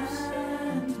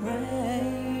and pray.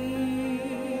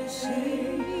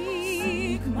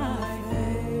 Seek my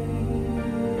face,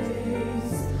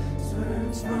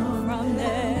 turn from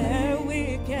their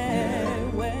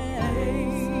wicked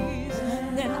ways.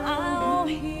 Then I'll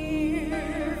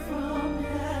hear from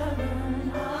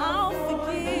heaven, I'll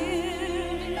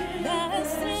forgive their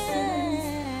sins,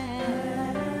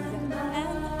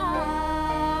 and I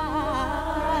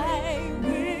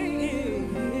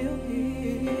will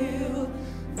heal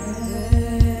their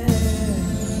land.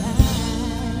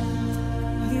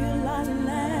 Heal our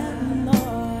land,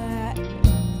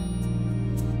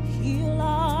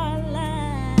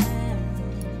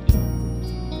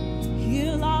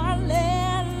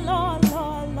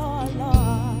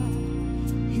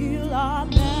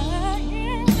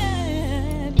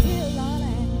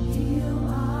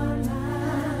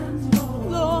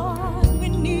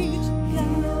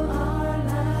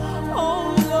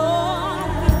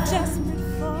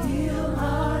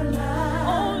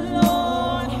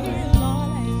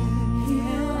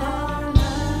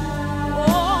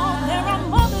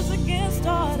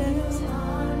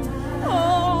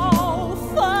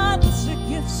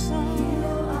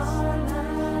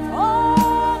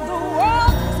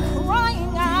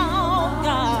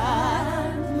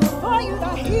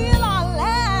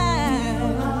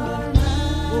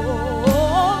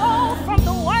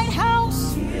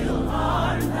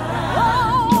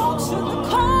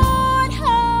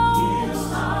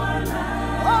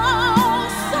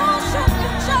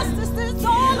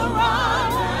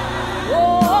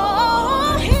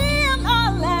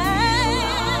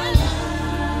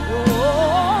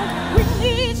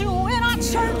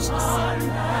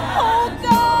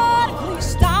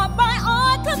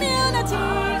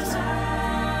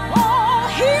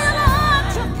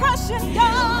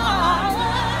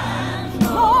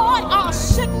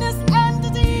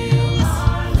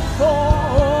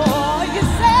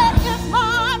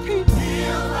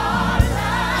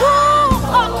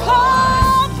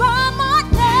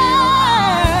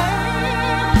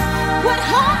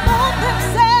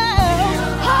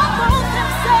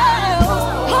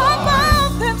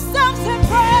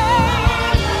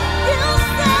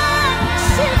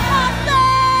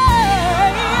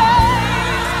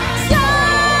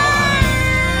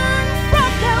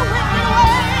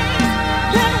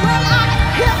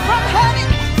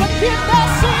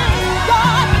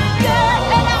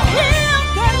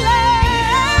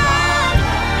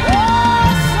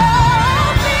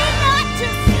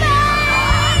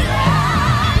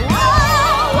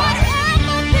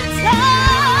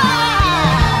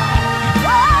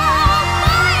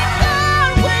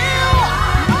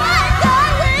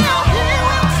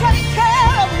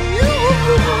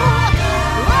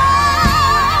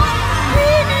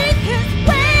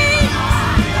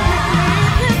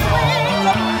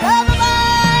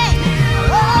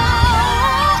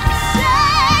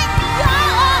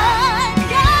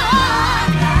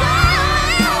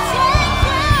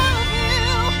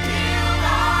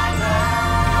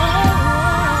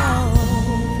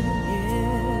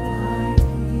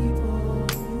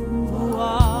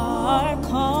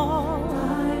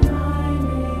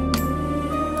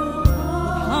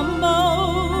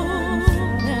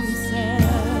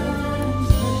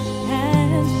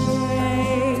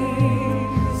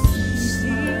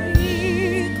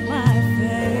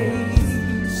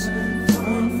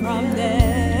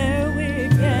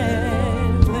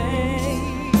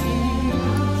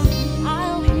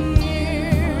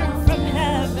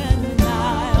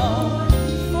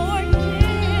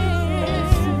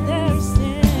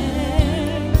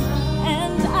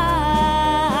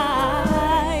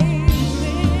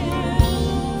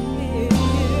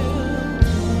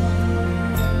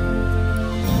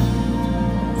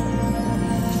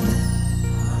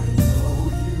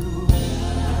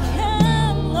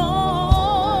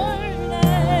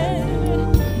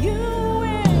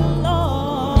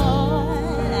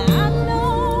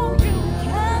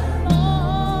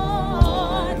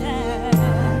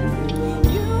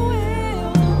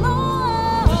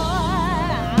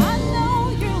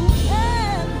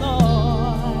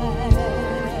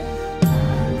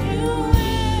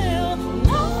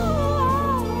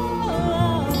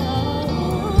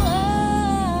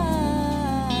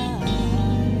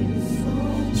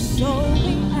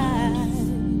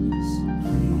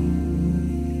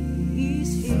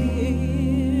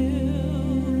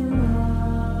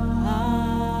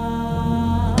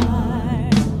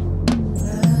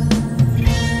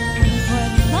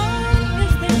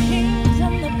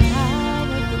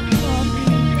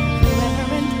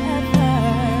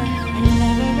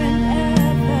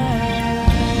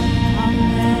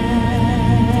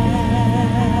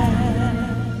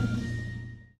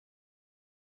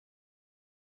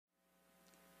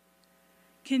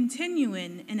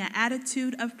 Continuing in an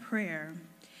attitude of prayer,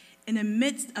 in the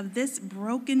midst of this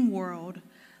broken world,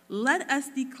 let us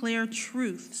declare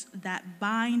truths that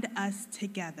bind us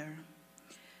together.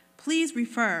 Please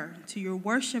refer to your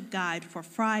worship guide for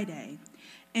Friday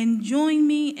and join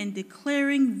me in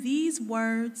declaring these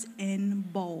words in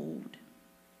bold.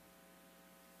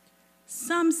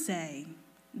 Some say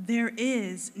there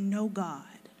is no God.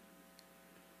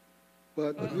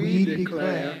 But we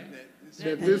declare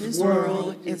that this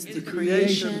world is the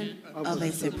creation of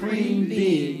a supreme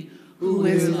being who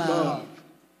is love.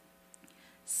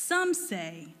 Some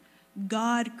say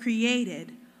God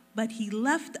created, but he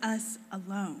left us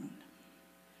alone.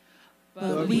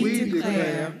 But we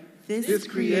declare this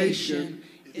creation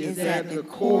is at the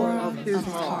core of his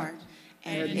heart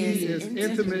and he is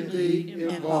intimately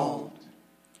involved.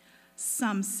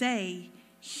 Some say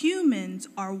humans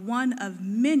are one of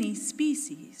many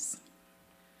species.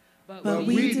 But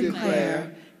we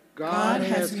declare God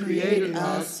has created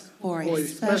us for a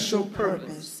special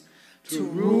purpose, to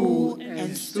rule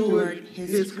and steward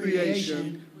his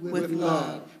creation with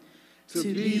love, to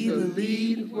be the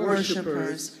lead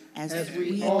worshipers as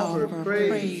we offer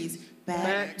praise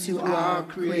back to our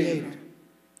Creator.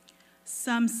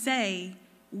 Some say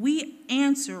we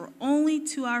answer only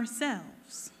to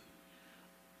ourselves.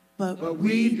 But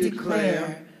we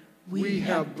declare we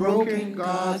have broken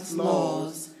God's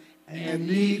laws and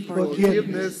need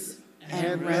forgiveness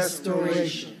and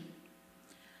restoration.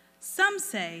 Some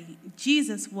say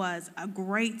Jesus was a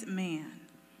great man.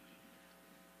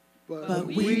 But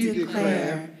we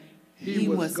declare he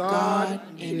was God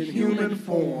in human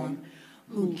form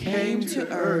who came to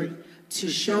earth to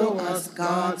show us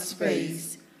God's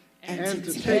face and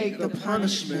to take the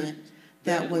punishment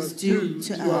that was due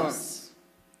to us.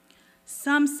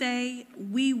 Some say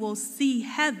we will see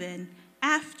heaven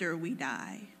after we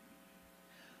die.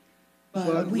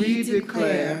 But we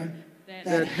declare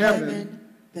that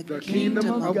heaven, the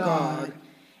kingdom of God,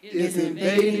 is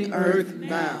invading earth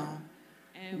now.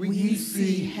 We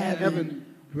see heaven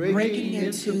breaking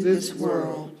into this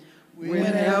world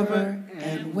whenever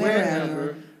and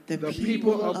wherever the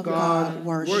people of God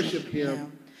worship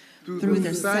him through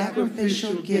the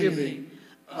sacrificial giving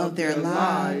of their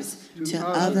lives to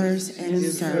others in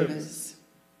service.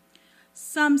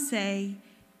 Some say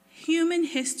human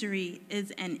history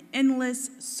is an endless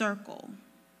circle.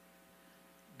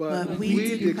 But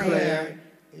we declare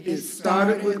it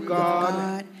started with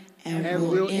God and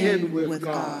will end with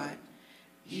God.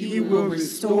 He will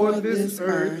restore this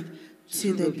earth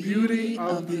to the beauty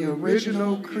of the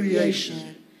original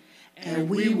creation, and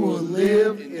we will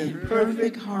live in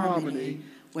perfect harmony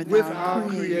with our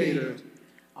Creator.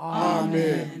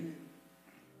 Amen.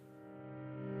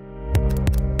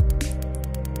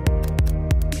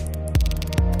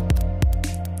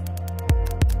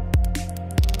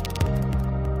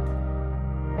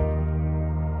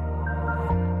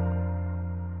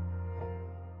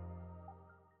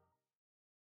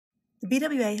 The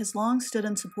BWA has long stood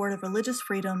in support of religious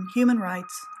freedom, human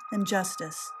rights, and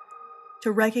justice.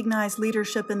 To recognize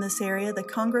leadership in this area, the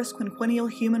Congress Quinquennial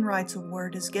Human Rights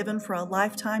Award is given for a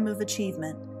lifetime of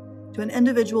achievement to an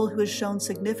individual who has shown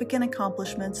significant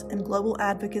accomplishments in global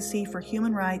advocacy for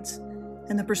human rights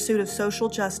and the pursuit of social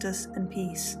justice and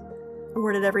peace.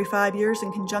 Awarded every 5 years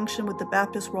in conjunction with the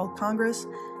Baptist World Congress,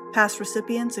 past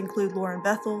recipients include Lauren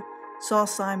Bethel, Saul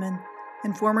Simon,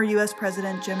 and former U.S.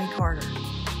 President Jimmy Carter.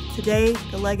 Today,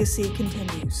 the legacy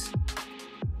continues.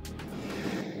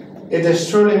 It is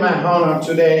truly my honor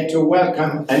today to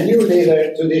welcome a new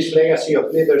leader to this legacy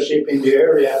of leadership in the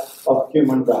area of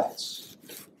human rights.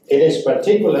 It is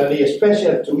particularly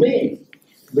special to me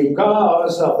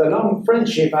because of the long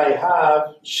friendship I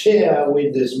have shared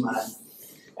with this man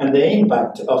and the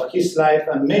impact of his life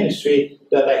and ministry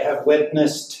that I have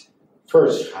witnessed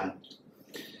firsthand.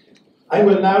 I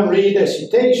will now read a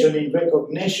citation in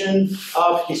recognition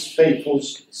of his faithful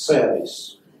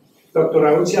service. Dr.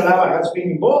 Raúl Cialaba has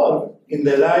been involved in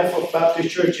the life of Baptist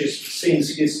churches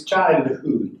since his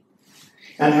childhood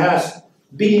and has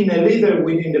been a leader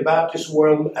within the Baptist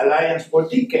World Alliance for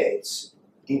decades,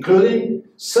 including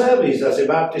service as a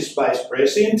Baptist vice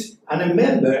president and a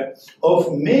member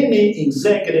of many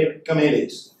executive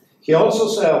committees. He also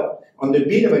served on the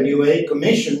BWA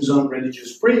Commissions on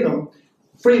Religious Freedom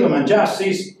and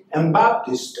Justice, and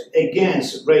Baptist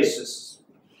Against Racism.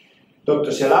 Dr.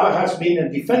 Cialaba has been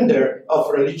a defender of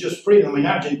religious freedom in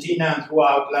Argentina and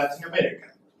throughout Latin America.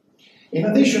 In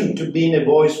addition to being a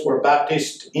voice for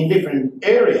Baptists in different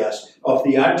areas of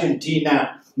the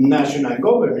Argentina national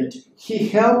government, he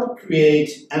helped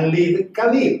create and lead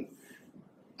Kirlew,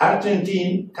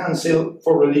 Argentine Council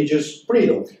for Religious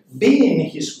Freedom, being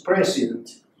his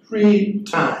president 3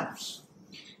 times.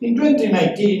 In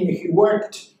 2019, he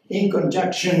worked in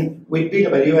conjunction with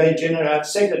BWA General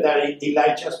Secretary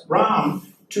Elijah Brown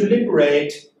to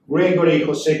liberate Gregory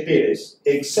Jose Perez,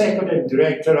 Executive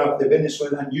Director of the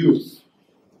Venezuelan Youth,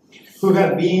 who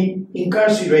had been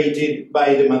incarcerated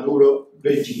by the Maduro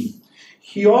regime.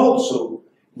 He also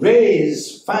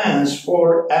raised funds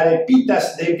for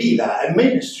Arepitas de Vida, a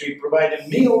ministry providing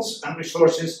meals and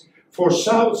resources for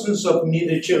thousands of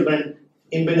needy children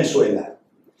in Venezuela.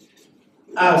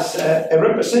 As a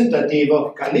representative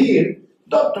of CALIR,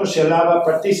 Dr. Cialaba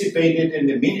participated in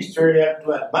the Ministerial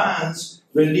to Advance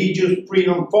Religious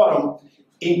Freedom Forum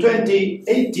in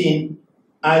 2018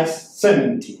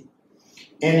 I-70,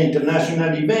 an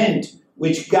international event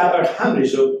which gathered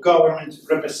hundreds of government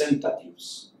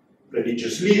representatives,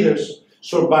 religious leaders,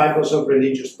 survivors of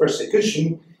religious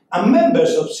persecution, and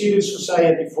members of civil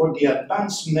society for the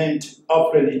advancement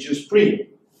of religious freedom.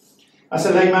 As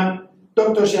a layman,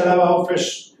 Dr. Cialaba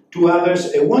offers to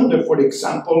others a wonderful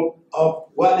example of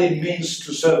what it means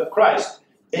to serve Christ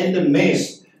in the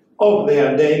midst of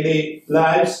their daily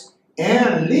lives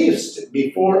and lives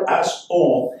before us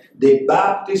all the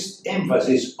Baptist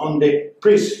emphasis on the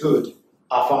priesthood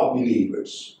of our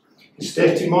believers. His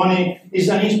testimony is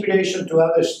an inspiration to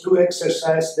others to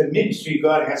exercise the ministry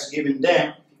God has given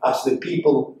them as the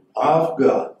people of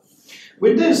God.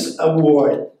 With this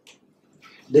award,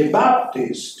 the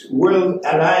Baptist World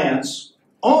Alliance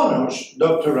honors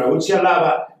Dr. Raúl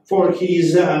Cialaba for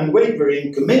his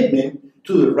unwavering commitment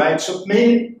to the rights of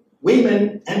men,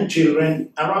 women, and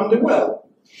children around the world,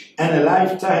 and a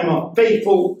lifetime of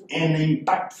faithful and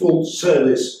impactful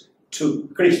service to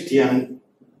Christian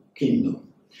kingdom.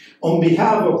 On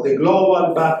behalf of the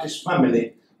Global Baptist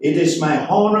family, it is my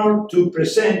honor to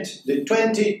present the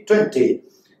 2020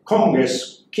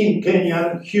 Congress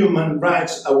Quinquennial Human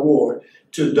Rights Award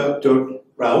to Dr.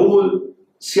 Raúl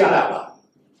Cialaba.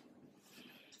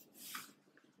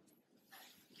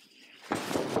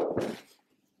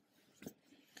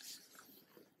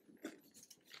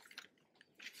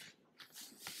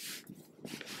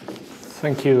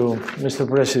 Thank you, Mr.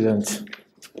 President.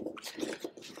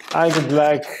 I would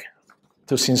like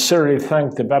to sincerely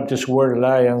thank the Baptist World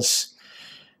Alliance,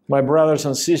 my brothers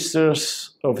and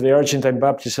sisters of the Argentine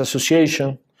Baptist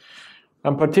Association,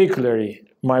 and particularly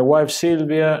my wife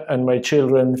Silvia and my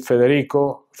children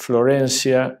Federico,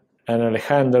 Florencia, and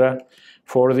Alejandra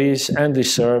for this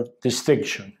undeserved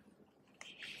distinction.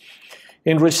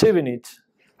 In receiving it,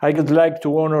 I would like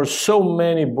to honor so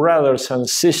many brothers and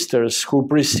sisters who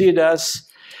precede us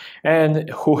and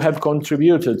who have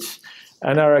contributed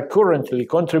and are currently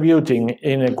contributing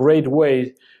in a great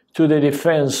way to the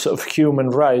defense of human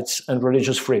rights and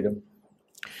religious freedom.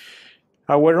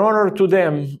 Our honor to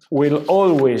them will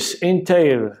always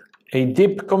entail a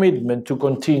deep commitment to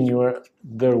continue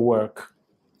their work.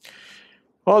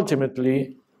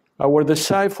 Ultimately, our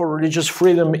desire for religious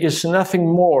freedom is nothing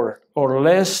more or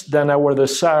less than our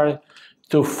desire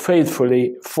to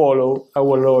faithfully follow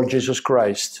our Lord Jesus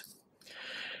Christ.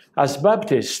 As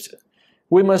Baptists,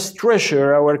 we must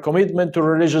treasure our commitment to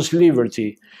religious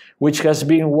liberty, which has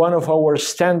been one of our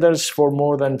standards for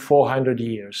more than 400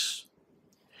 years.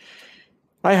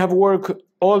 I have worked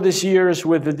all these years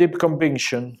with the deep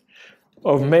conviction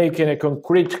of making a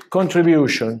concrete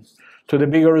contribution to the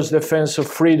vigorous defense of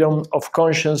freedom of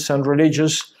conscience and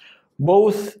religious,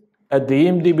 both at the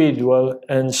individual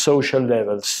and social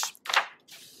levels.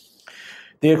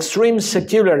 The extreme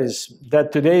secularism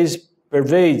that today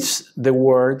pervades the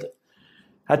world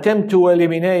attempt to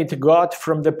eliminate God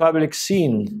from the public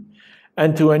scene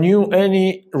and to annul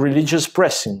any religious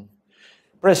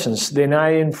presence,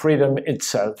 denying freedom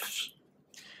itself.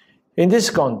 In this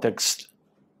context,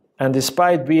 and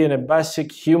despite being a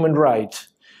basic human right,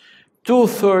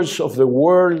 2/3 of the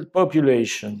world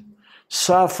population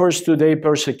suffers today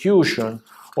persecution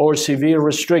or severe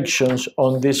restrictions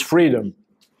on this freedom.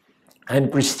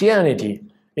 And Christianity,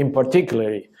 in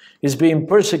particular, is being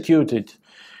persecuted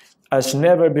as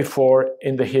never before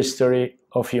in the history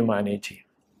of humanity.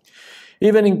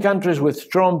 Even in countries with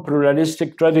strong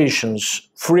pluralistic traditions,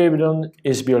 freedom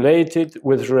is violated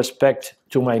with respect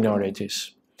to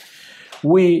minorities.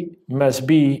 We must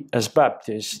be, as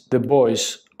Baptists, the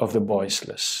voice of the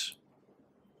voiceless.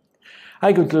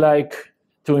 I would like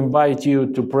to invite you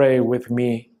to pray with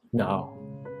me now.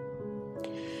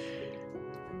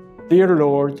 Dear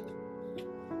Lord,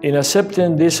 in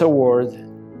accepting this award,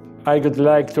 I would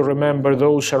like to remember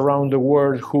those around the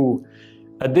world who,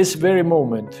 at this very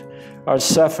moment, are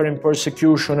suffering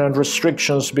persecution and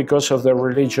restrictions because of their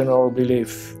religion or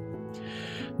belief.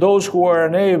 those who are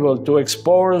unable to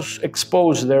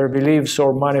expose their beliefs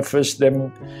or manifest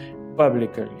them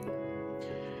publicly,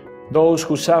 those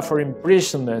who suffer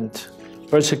imprisonment,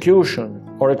 persecution,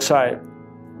 or exile,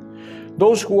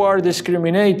 those who are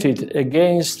discriminated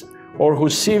against or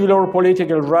whose civil or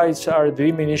political rights are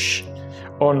diminished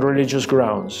on religious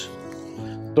grounds,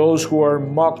 those who are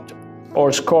mocked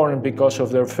or scorned because of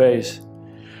their faith,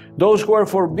 those who are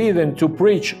forbidden to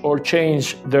preach or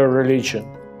change their religion,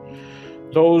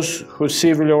 those whose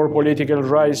civil or political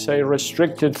rights are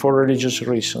restricted for religious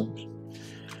reasons,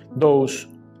 those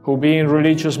who, being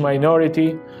religious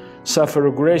minority, suffer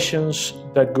aggressions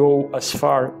that go as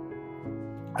far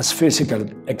as physical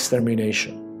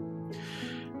extermination.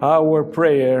 Our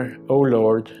prayer, O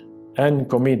Lord, and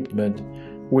commitment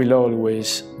will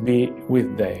always be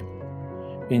with them.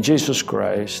 In Jesus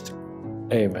Christ,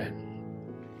 amen.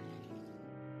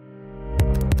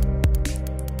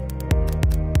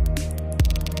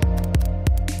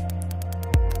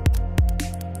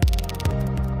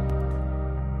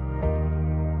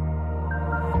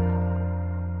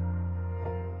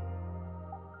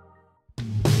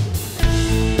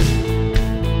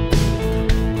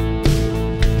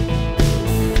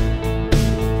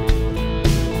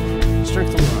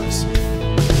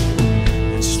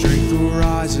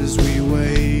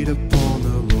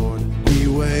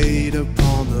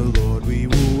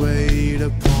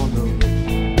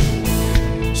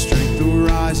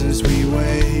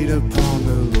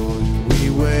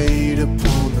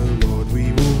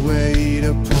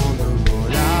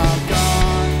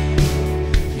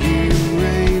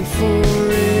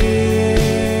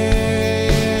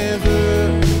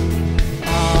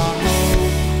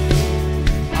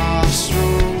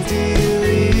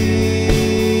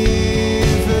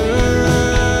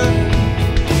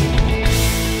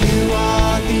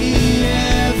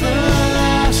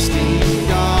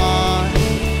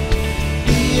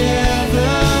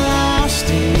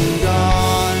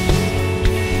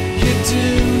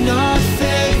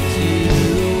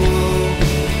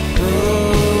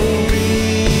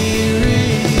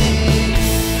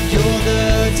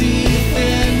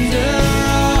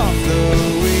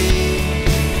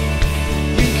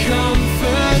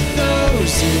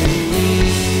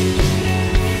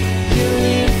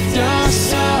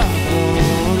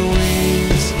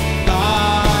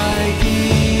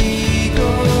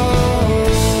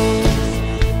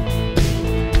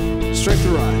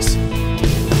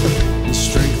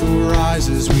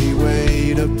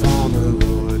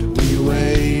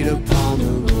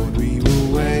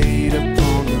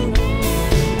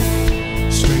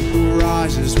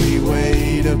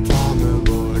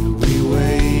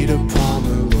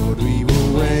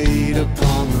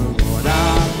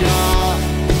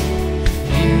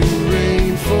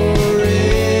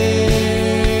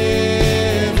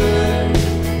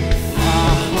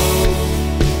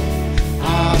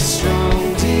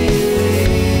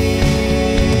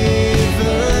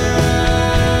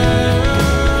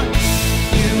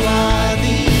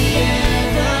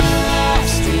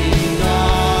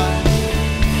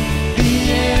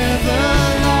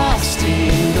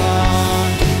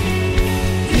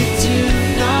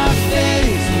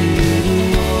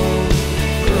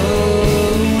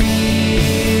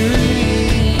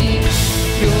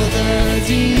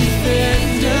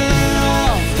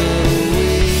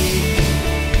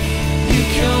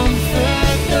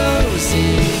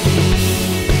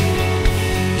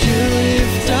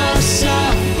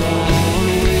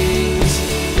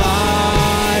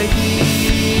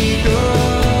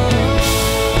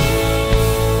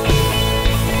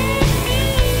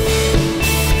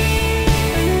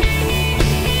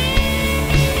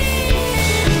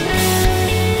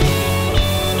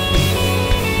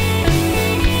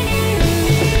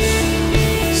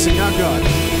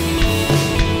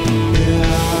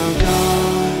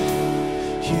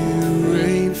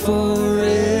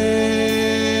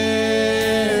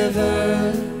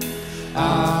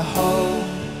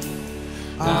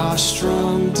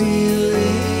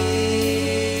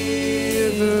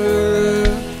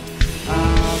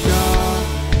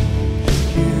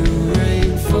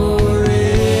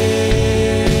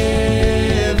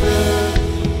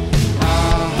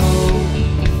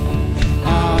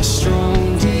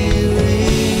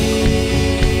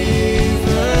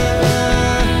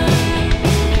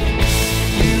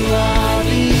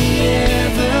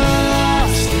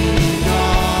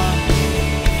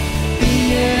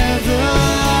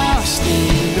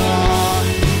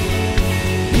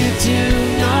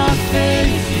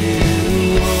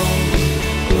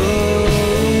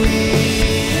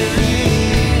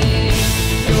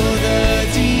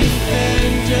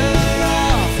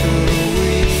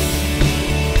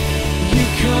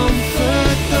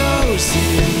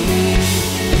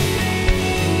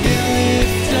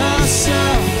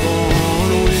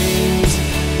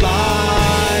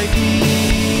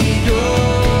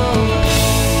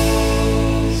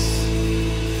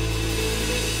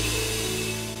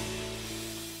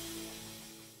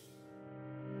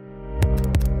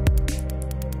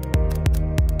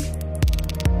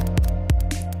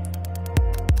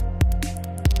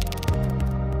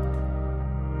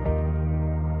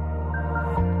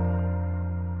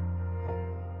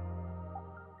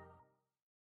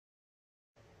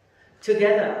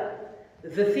 Together,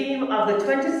 the theme of the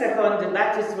 22nd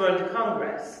Baptist World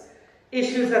Congress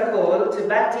issues a call to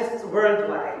Baptists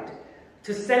worldwide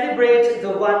to celebrate the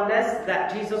oneness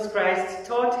that Jesus Christ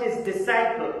taught his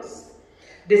disciples,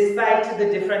 despite the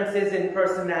differences in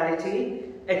personality,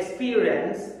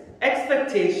 experience,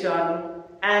 expectation,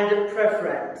 and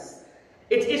preference.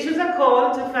 It issues a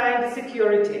call to find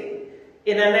security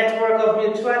in a network of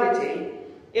mutuality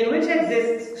in which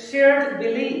exists shared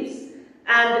beliefs,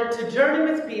 and to journey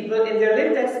with people in their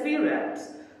lived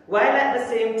experience, while at the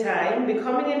same time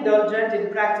becoming indulgent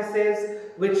in practices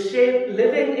which shape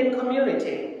living in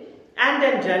community and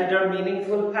engender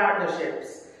meaningful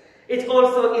partnerships. It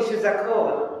also issues a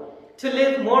call to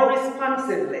live more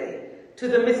responsively to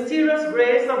the mysterious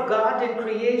grace of God in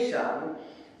creation,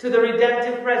 to the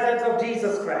redemptive presence of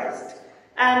Jesus Christ,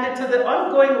 and to the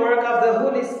ongoing work of the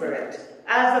Holy Spirit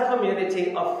as a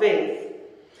community of faith.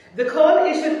 The call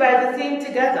issued by the theme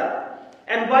Together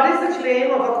embodies the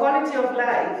claim of a quality of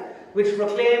life which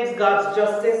proclaims God's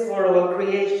justice for all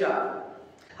creation.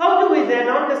 How do we then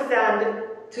understand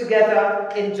together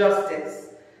in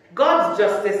justice? God's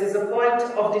justice is a point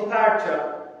of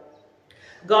departure.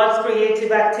 God's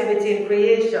creative activity in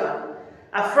creation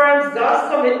affirms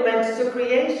God's commitment to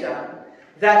creation,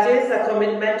 that is, a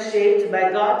commitment shaped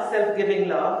by God's self-giving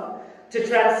love to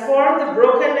transform the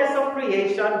brokenness of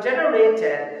creation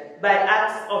generated by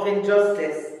acts of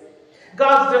injustice.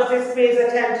 God's justice pays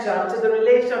attention to the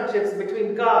relationships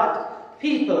between God,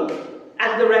 people,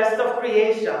 and the rest of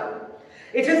creation.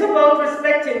 It is about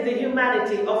respecting the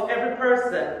humanity of every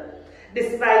person,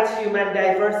 despite human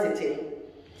diversity.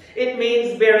 It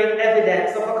means bearing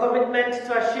evidence of a commitment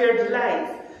to a shared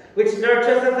life, which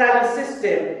nurtures a value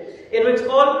system in which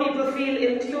all people feel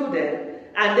included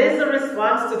and is a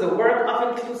response to the work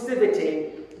of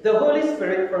inclusivity the Holy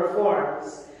Spirit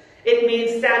performs. It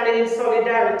means standing in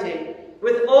solidarity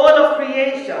with all of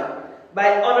creation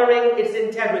by honoring its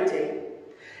integrity.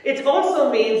 It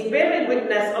also means bearing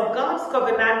witness of God's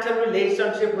covenantal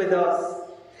relationship with us,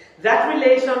 that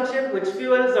relationship which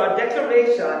fuels our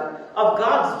declaration of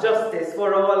God's justice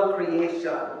for all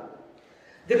creation.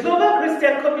 The global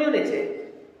Christian community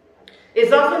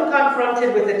is often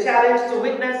confronted with the challenge to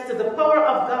witness to the power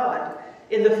of God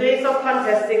in the face of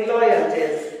contesting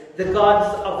loyalties, the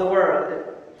gods of the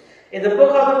world. In the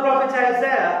book of the prophet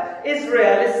Isaiah,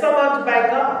 Israel is summoned by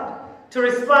God to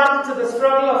respond to the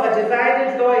struggle of a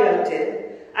divided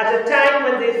loyalty at a time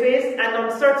when they faced an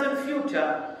uncertain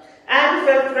future and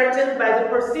felt threatened by the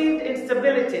perceived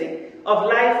instability of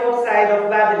life outside of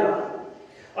Babylon.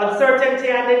 Uncertainty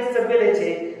and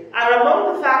instability are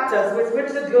among the factors with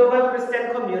which the global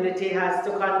Christian community has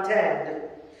to contend.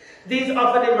 These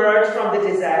often emerge from the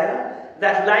desire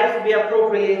that life be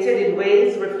appropriated in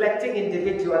ways reflecting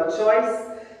individual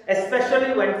choice,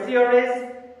 especially when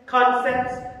theories,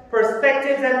 concepts,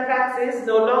 perspectives, and praxis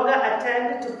no longer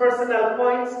attend to personal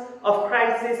points of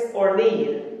crisis or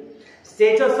need.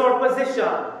 Status or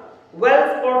position,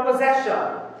 wealth or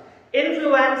possession,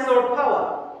 influence or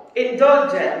power,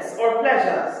 indulgence or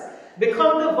pleasures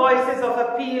become the voices of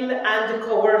appeal and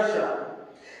coercion.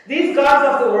 These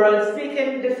gods of the world speak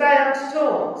in defiant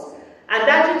tones and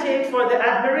agitate for the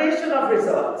admiration of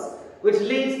results, which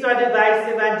leads to a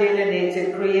divisive and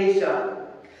alienated creation.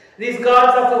 These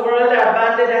gods of the world are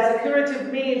banded as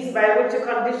curative means by which the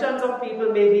conditions of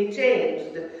people may be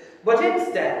changed, but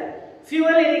instead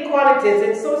fuel inequalities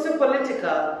in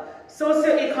socio-political,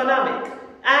 socio-economic,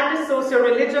 and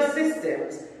socio-religious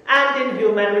systems and in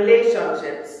human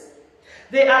relationships.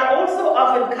 They are also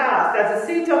often cast as a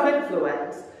seat of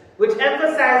influence, which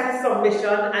emphasizes submission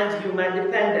and human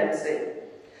dependency.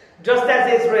 Just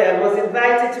as Israel was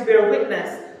invited to bear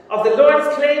witness of the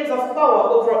Lord's claims of power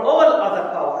over all other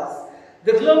powers,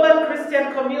 the global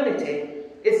Christian community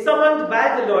is summoned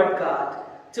by the Lord God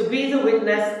to be the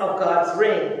witness of God's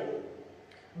reign.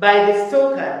 By this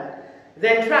token,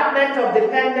 the entrapment of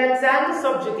dependence and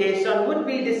subjugation would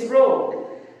be disrobed,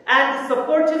 and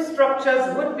supportive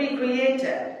structures would be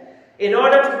created in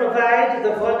order to provide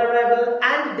the vulnerable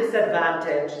and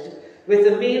disadvantaged with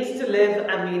the means to live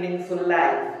a meaningful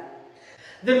life.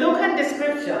 The Lucan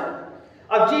description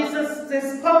of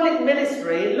Jesus' public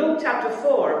ministry, Luke chapter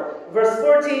 4, verse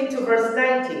 14 to verse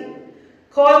 19,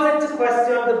 calls into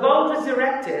question the boundaries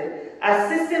erected as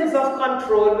systems of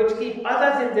control which keep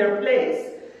others in their place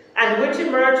and which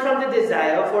emerge from the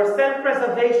desire for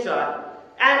self-preservation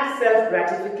and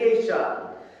self-gratification.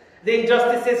 The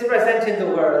injustices present in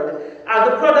the world are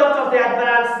the product of the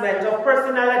advancement of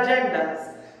personal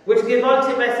agendas which give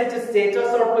ultimacy to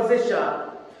status or position,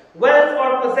 wealth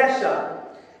or possession,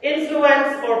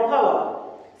 influence or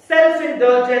power,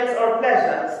 self-indulgence or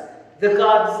pleasures, the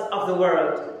gods of the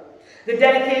world. The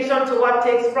dedication to what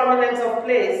takes prominence of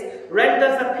place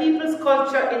renders a people's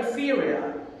culture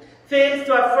inferior, fails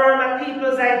to affirm a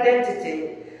people's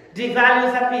identity,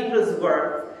 devalues a people's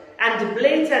worth, and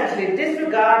blatantly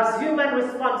disregards human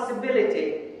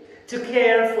responsibility to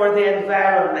care for the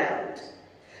environment.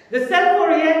 The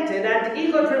self-oriented and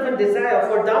ego-driven desire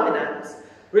for dominance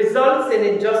results in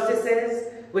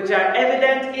injustices which are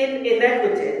evident in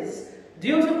inequities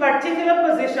due to particular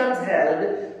positions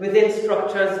held within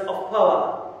structures of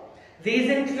power. These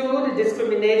include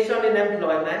discrimination in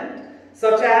employment,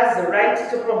 such as the right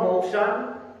to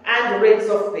promotion and rates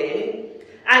of pay,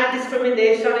 and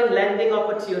discrimination in lending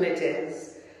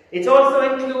opportunities. It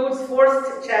also includes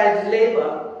forced child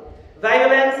labor,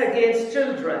 violence against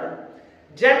children,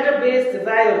 gender-based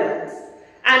violence,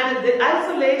 and the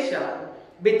isolation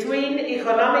between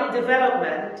economic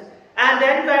development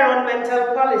and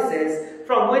environmental policies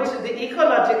from which the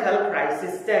ecological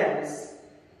crisis stems.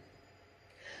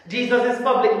 Jesus'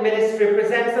 public ministry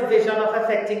presents a vision of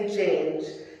effecting change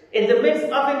in the midst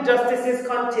of injustices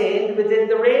contained within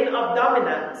the reign of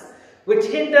dominance, which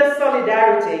hinders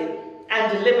solidarity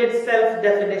and limits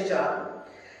self-definition.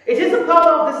 It is the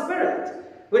power of the Spirit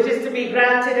which is to be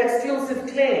granted exclusive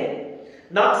claim,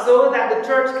 not so that the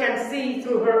church can see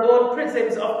through her own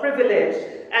prisms of privilege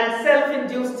and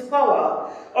self-induced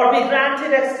power, or be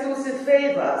granted exclusive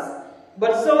favors,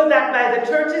 but so that by the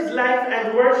church's life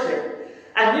and worship,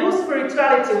 a new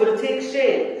spirituality will take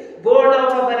shape, born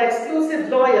out of an exclusive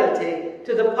loyalty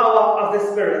to the power of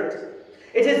the Spirit.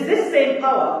 It is this same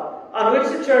power on which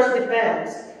the church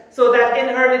depends, so that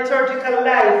in her liturgical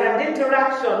life and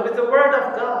interaction with the Word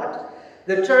of God,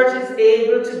 the church is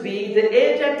able to be the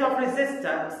agent of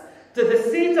resistance to the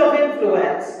seat of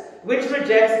influence which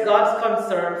rejects God's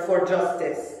concern for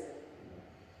justice.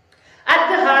 At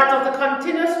the heart of the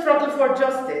continuous struggle for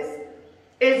justice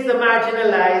is the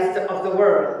marginalized of the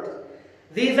world.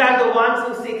 These are the ones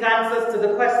who seek answers to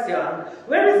the question,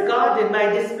 where is God in my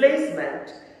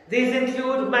displacement? These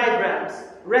include migrants,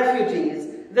 refugees,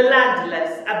 the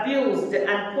landless, abused,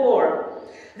 and poor.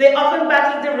 They often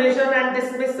battle derision and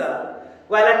dismissal,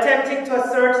 while attempting to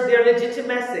assert their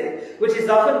legitimacy, which is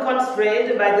often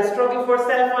constrained by the struggle for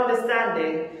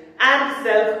self-understanding and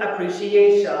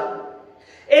self-appreciation.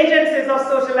 Agencies of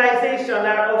socialization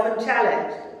are often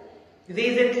challenged.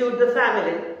 These include the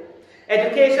family,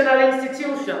 educational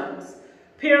institutions,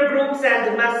 peer groups,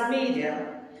 and mass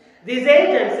media. These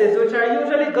agencies, which are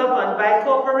usually governed by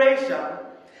cooperation,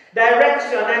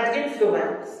 direction, and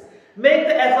influence, make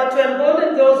the effort to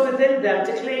embolden those within them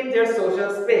to claim their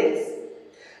social space.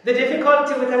 The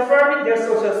difficulty with affirming their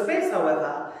social space,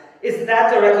 however, is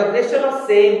that a recognition of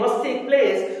same must take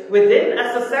place within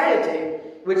a society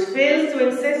which fails to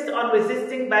insist on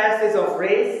resisting biases of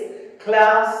race,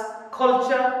 class,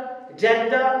 culture,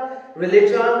 gender,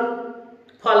 religion,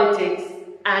 politics,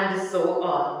 and so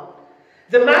on.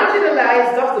 The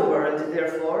marginalized of the world,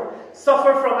 therefore,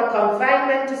 suffer from a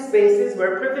confinement to spaces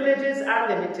where privileges are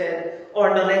limited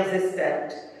or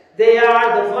non-existent. They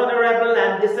are the vulnerable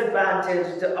and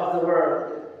disadvantaged of the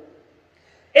world.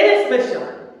 In its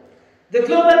mission, the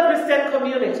global Christian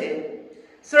community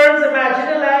serves the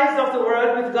marginalized of the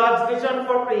world with God's vision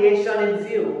for creation in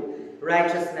view: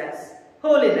 righteousness,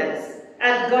 holiness,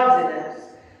 and godliness.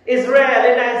 Israel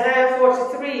in Isaiah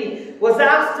 43 was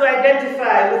asked to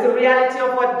identify with the reality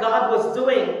of what God was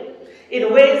doing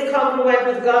in ways congruent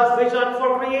with God's vision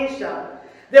for creation.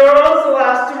 They were also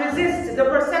asked to resist the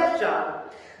perception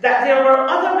that there were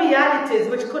other realities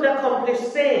which could accomplish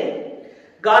same.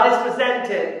 God is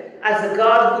presented as a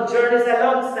God who journeys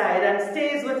alongside and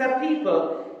stays with a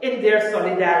people in their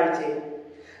solidarity.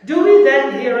 Do we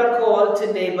then hear a call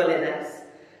to neighborliness?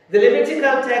 The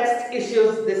Levitical text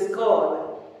issues this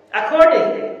call.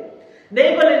 Accordingly,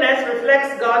 neighborliness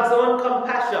reflects God's own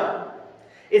compassion,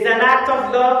 is an act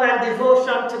of love and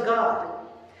devotion to God,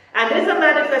 and is a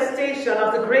manifestation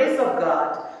of the grace of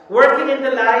God working in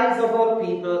the lives of all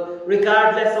people,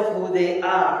 regardless of who they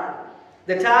are.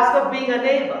 The task of being a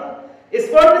neighbor is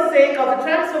for the sake of the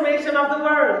transformation of the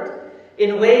world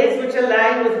in ways which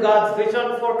align with God's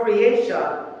vision for creation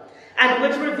and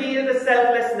which reveal the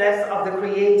selflessness of the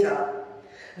Creator.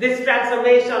 This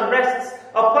transformation rests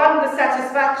upon the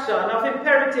satisfaction of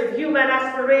imperative human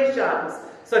aspirations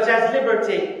such as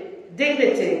liberty,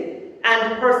 dignity,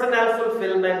 and personal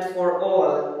fulfillment for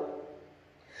all.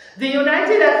 The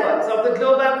united efforts of the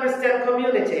global Christian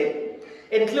community,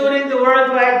 including the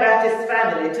worldwide Baptist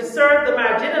family, to serve the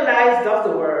marginalized of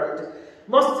the world,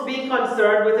 must be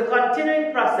concerned with the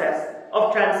continuing process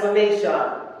of transformation.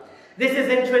 This is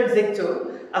intrinsic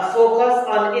to a focus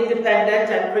on independent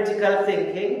and critical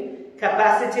thinking,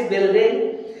 capacity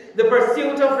building, the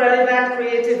pursuit of relevant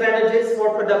creative energies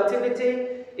for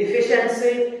productivity,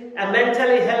 efficiency, a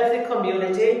mentally healthy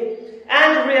community,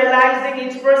 and realizing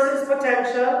each person's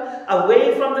potential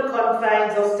away from the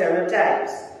confines of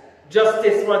stereotypes.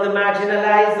 Justice for the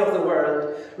marginalized of the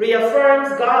world reaffirms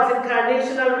God's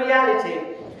incarnational reality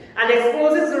and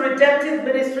exposes the redemptive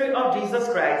ministry of Jesus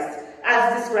Christ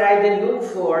as described in Luke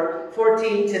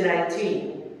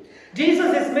 4:14-19.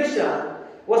 Jesus' mission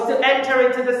was to enter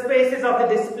into the spaces of the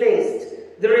displaced,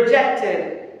 the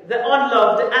rejected, the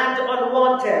unloved, and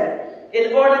unwanted,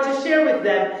 in order to share with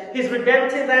them his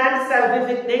redemptive and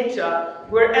salvific nature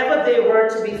wherever they were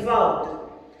to be found.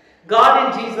 God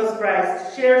in Jesus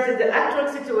Christ shares in the actual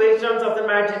situations of the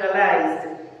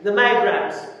marginalized, the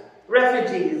migrants,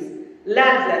 refugees,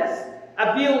 landless,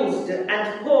 abused,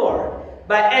 and poor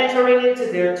by entering into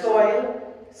their toil,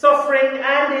 suffering,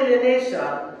 and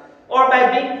alienation, or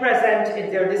by being present in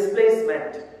their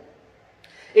displacement.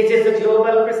 It is the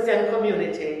global Christian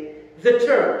community, the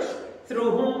church,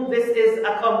 through whom this is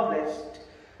accomplished.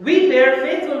 We bear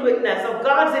faithful witness of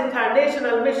God's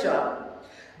incarnational mission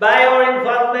by our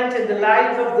involvement in the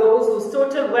lives of those whose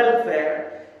total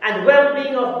welfare and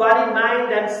well-being of body,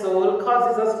 mind, and soul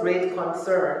causes us great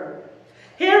concern.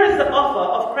 Here is the offer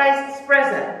of Christ's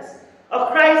presence,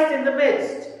 of Christ in the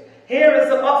midst. Here is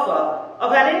the offer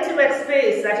of an intimate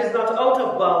space that is not out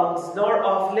of bounds nor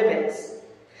off limits.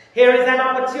 Here is an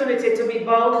opportunity to be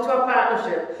bound to a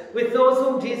partnership with those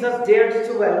whom Jesus dared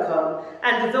to welcome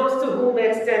and those to whom he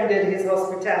extended his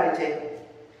hospitality.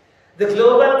 The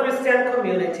global Christian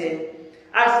community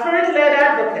are spirit-led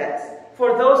advocates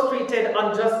for those treated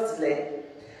unjustly.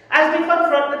 As we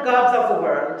confront the gods of the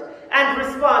world and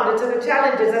respond to the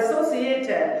challenges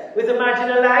associated with the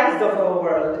marginalized of our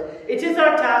world, it is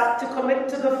our task to commit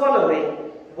to the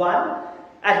following. 1.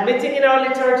 Admitting in our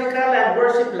liturgical and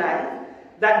worship life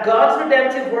that God's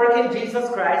redemptive work in Jesus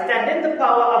Christ and in the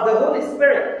power of the Holy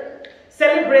Spirit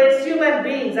celebrates human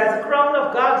beings as a crown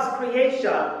of God's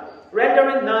creation,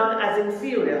 rendering none as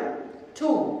inferior.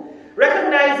 2.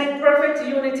 Recognizing perfect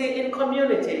unity in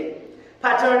community,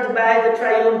 patterned by the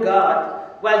triune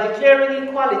God, while declaring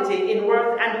equality in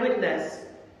worth and witness.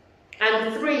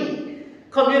 And 3.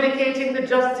 Communicating the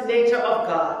just nature of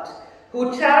God,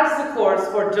 who charts the course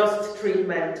for just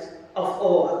treatment of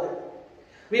all.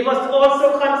 We must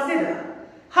also consider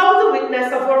how the witness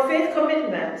of our faith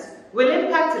commitments will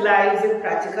impact lives in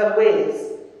practical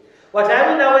ways. What I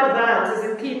will now advance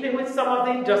is in keeping with some of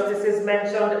the injustices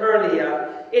mentioned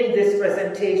earlier in this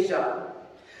presentation.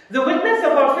 The witness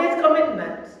of our faith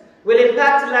commitments will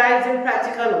impact lives in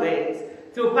practical ways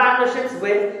through partnerships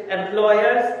with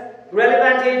employers,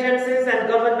 relevant agencies, and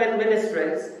government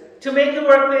ministries to make the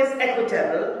workplace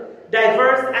equitable,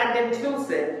 diverse, and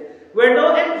inclusive, where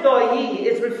no employee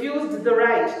is refused the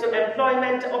right to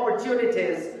employment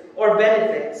opportunities or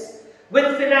benefits,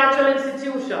 with financial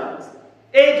institutions,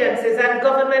 agencies, and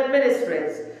government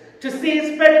ministries to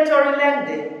cease predatory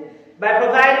lending by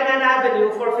providing an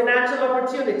avenue for financial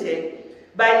opportunity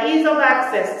by ease of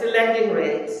access to lending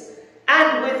rates,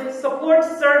 and with support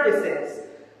services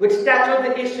which tackle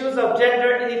the issues of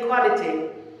gender inequality,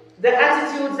 the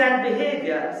attitudes and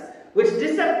behaviors which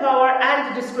disempower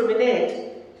and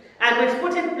discriminate, and which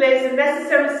put in place the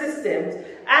necessary systems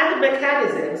and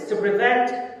mechanisms to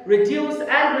prevent, reduce,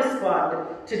 and respond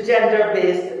to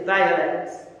gender-based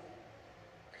violence.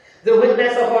 The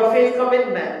witness of our faith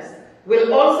commitments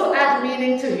will also add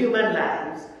meaning to human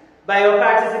lives by our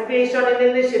participation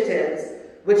in initiatives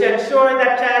which ensure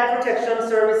that child protection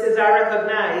services are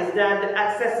recognized and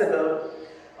accessible,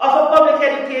 offer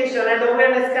public education and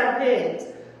awareness campaigns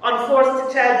on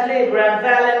forced child labor and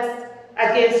violence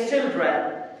against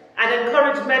children, and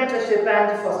encourage mentorship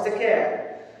and foster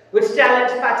care, which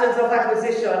challenge patterns of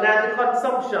acquisition and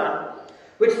consumption,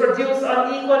 which produce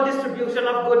unequal distribution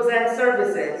of goods and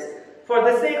services for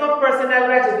the sake of personal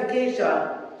gratification,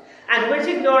 and which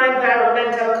ignore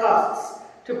environmental costs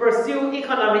to pursue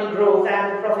economic growth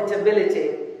and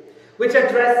profitability, which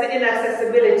address the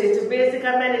inaccessibility to basic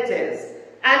amenities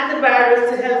and the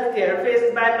barriers to healthcare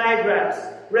faced by migrants,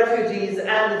 refugees,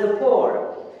 and the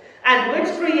poor, and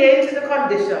which create the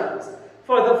conditions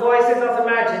for the voices of the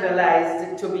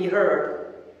marginalized to be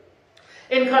heard.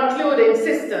 In concluding,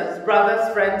 sisters,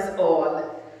 brothers, friends,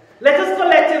 all, let us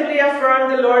collectively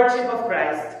affirm the Lordship of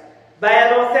Christ by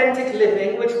an authentic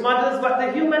living which models what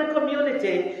the human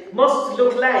community must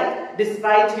look like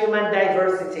despite human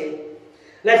diversity.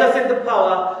 Let us, in the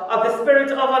power of the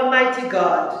Spirit of Almighty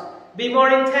God, be more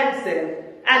intensive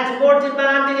and more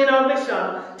demanding in our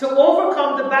mission to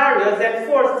overcome the barriers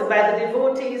enforced by the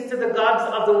devotees to the gods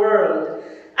of the world,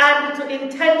 and to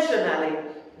intentionally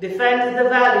defend the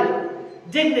value,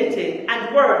 dignity,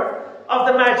 and worth of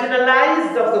the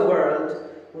marginalized of the world,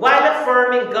 while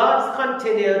affirming God's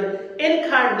continued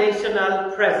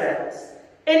incarnational presence.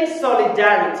 In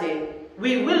solidarity,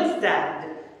 we will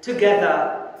stand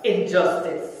together in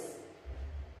justice.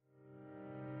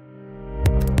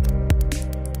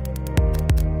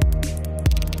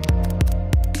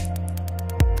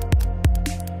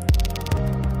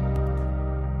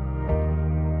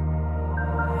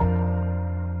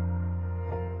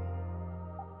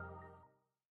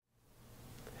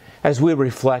 As we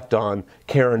reflect on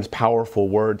Karen's powerful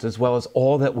words, as well as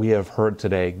all that we have heard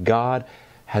today, God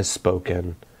has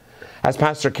spoken. As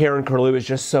Pastor Karen Kirlew is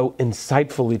just so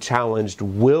insightfully challenged,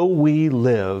 will we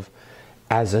live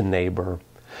as a neighbor?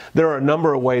 There are a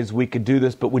number of ways we could do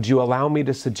this, but would you allow me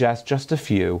to suggest just a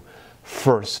few?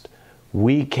 First,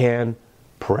 we can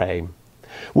pray.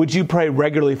 Would you pray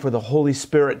regularly for the Holy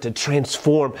Spirit to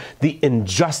transform the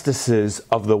injustices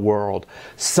of the world?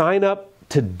 Sign up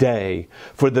today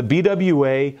for the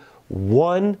BWA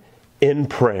One in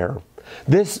Prayer.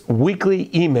 This weekly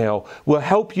email will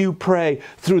help you pray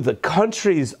through the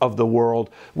countries of the world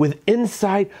with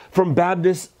insight from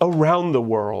Baptists around the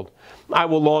world. I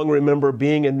will long remember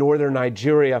being in northern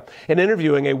Nigeria and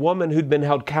interviewing a woman who'd been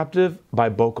held captive by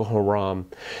Boko Haram.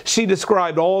 She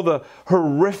described all the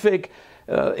horrific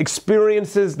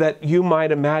experiences that you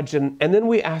might imagine, and then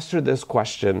we asked her this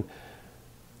question: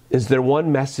 is there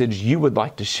one message you would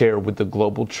like to share with the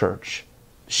global church?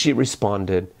 She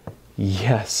responded,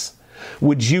 yes.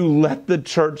 Would you let the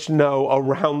church know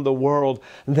around the world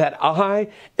that I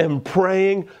am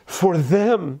praying for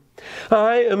them?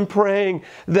 I am praying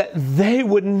that they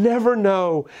would never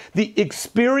know the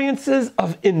experiences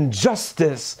of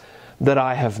injustice that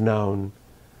I have known.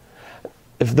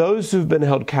 If those who've been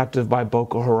held captive by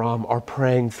Boko Haram are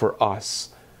praying for us,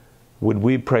 would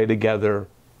we pray together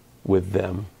with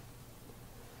them?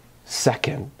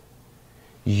 Second,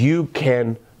 you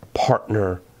can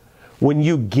partner. When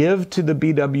you give to the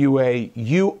BWA,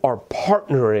 you are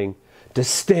partnering to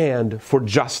stand for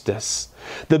justice.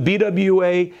 The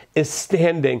BWA is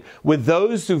standing with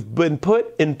those who've been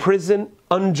put in prison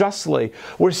unjustly.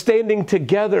 We're standing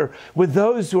together with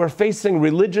those who are facing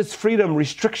religious freedom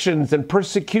restrictions and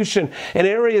persecution in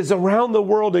areas around the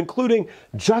world, including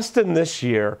just in this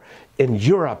year in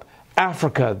Europe,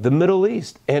 Africa, the Middle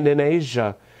East, and in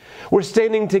Asia. We're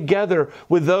standing together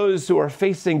with those who are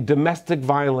facing domestic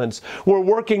violence. We're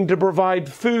working to provide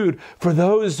food for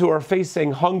those who are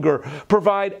facing hunger,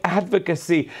 provide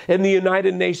advocacy in the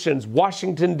United Nations,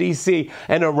 Washington, D.C.,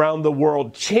 and around the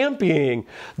world, championing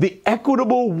the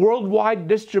equitable worldwide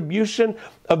distribution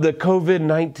of the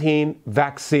COVID-19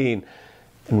 vaccine,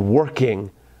 and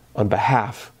working on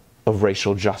behalf of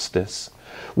racial justice.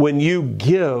 When you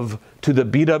give to the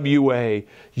BWA,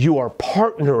 you are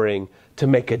partnering to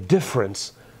make a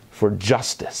difference for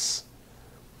justice.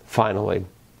 Finally,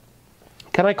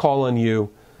 can I call on you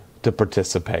to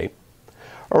participate?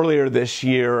 Earlier this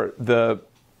year, the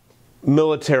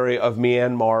military of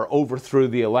Myanmar overthrew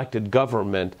the elected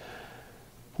government.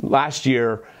 Last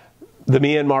year, the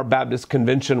Myanmar Baptist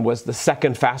Convention was the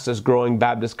second fastest growing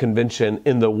Baptist convention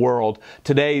in the world.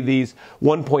 Today, these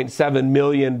 1.7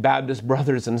 million Baptist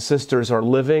brothers and sisters are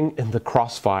living in the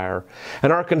crossfire.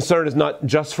 And our concern is not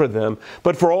just for them,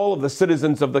 but for all of the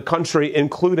citizens of the country,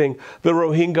 including the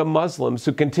Rohingya Muslims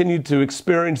who continue to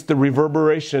experience the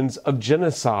reverberations of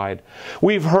genocide.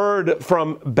 We've heard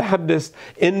from Baptists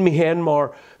in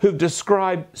Myanmar who've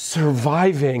described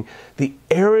surviving the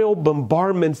aerial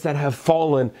bombardments that have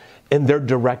fallen in their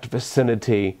direct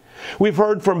vicinity. We've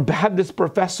heard from Baptist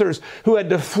professors who had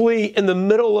to flee in the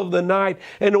middle of the night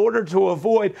in order to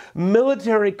avoid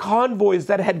military convoys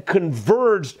that had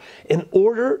converged in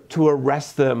order to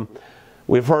arrest them.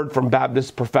 We've heard from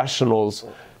Baptist professionals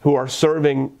who are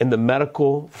serving in the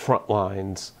medical front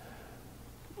lines.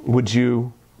 Would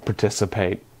you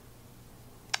participate?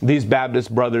 These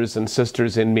Baptist brothers and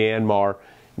sisters in Myanmar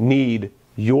need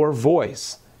your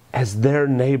voice as their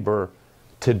neighbor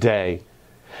today.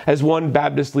 As one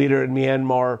Baptist leader in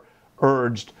Myanmar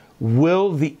urged,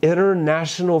 will the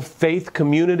international faith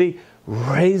community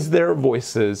raise their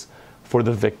voices for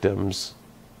the victims?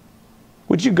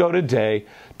 Would you go today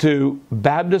to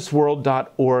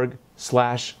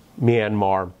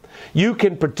baptistworld.org/Myanmar? You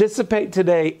can participate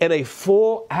today in a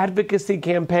full advocacy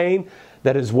campaign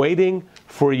that is waiting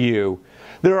for you.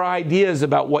 There are ideas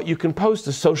about what you can post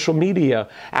to social media,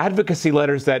 advocacy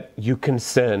letters that you can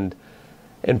send,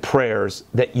 and prayers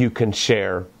that you can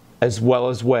share, as well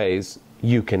as ways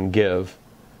you can give.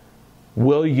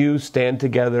 Will you stand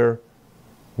together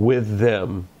with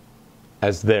them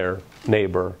as their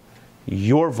neighbor.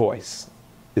 Your voice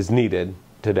is needed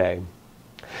today.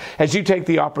 As you take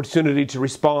the opportunity to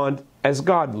respond as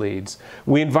God leads,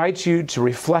 we invite you to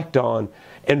reflect on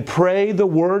and pray the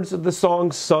words of the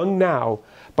song sung now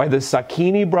by the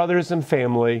Sakini brothers and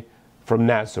family from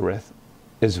Nazareth,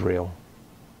 Israel.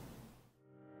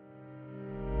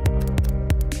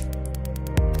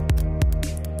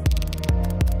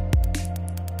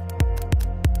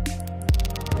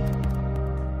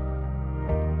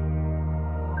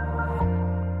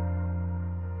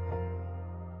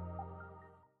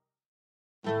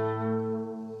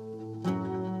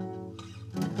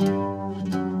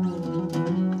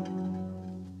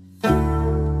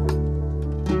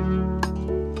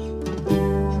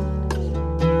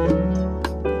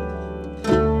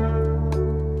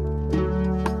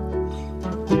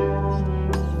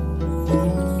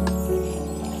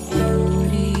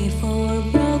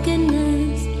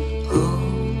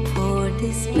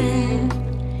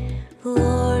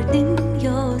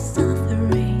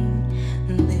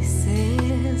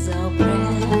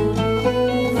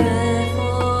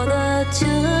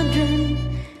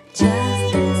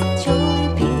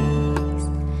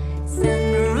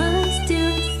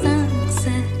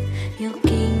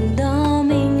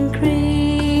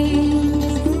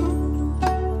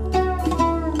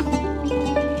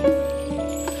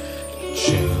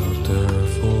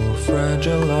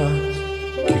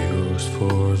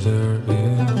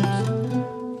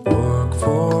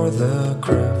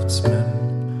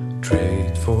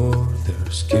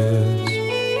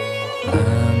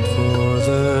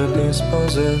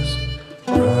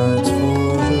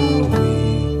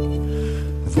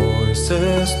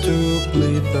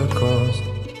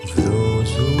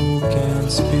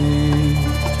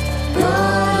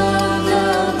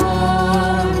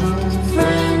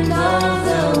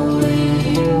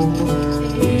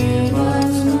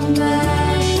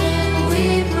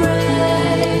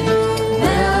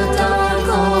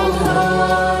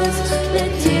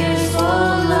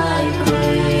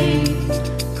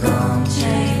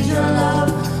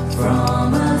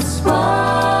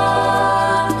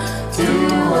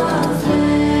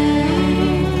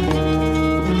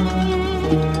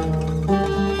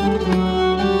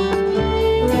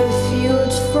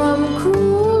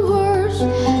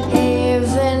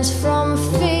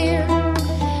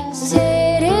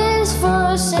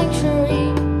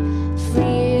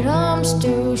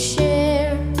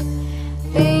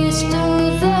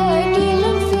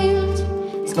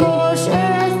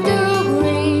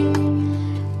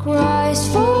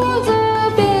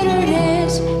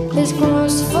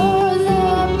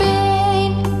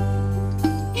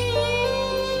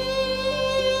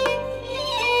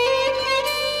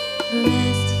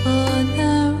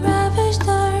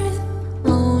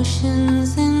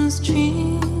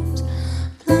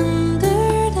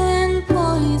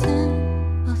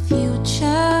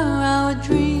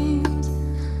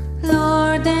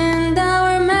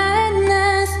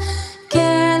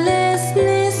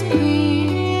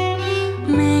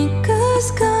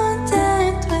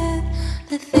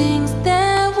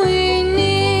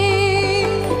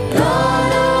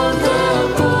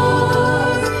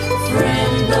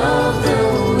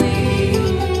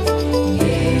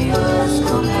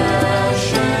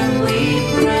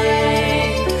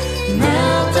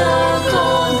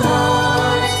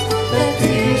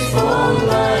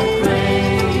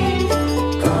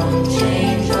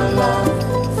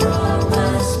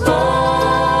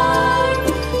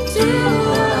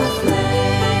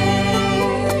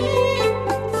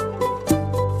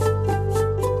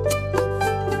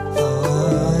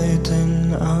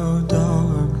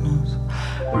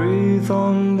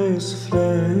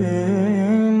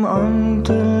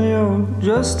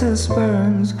 Justice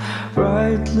burns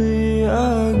brightly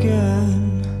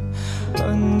again,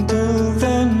 until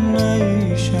the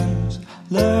nations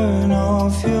learn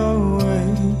of your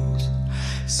ways.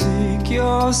 Seek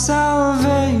your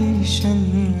salvation,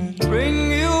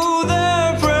 bring you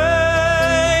their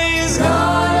praise.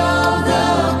 God of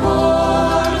the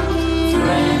poor,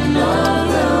 friend of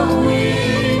the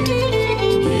weak,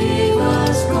 give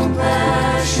us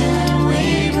compassion,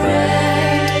 we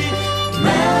pray.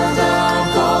 Melt our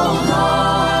cold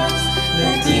hearts,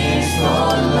 let tears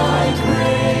fall like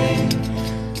rain.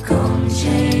 Come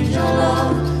change our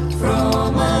love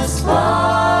from a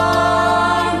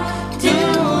spark to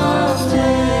a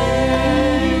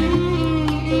flame.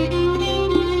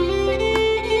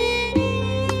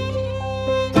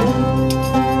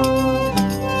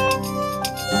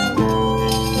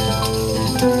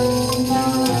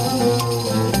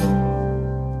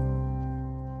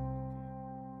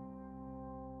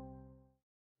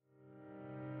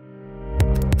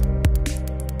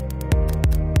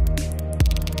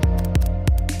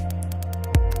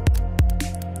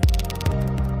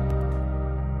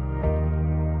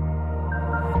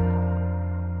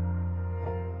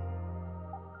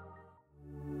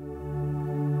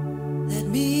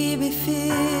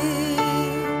 filled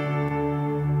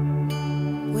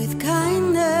with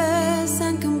kindness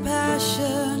and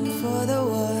compassion for the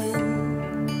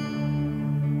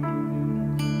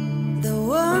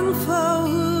one for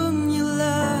whom you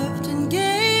loved and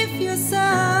gave your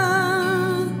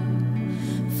son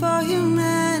for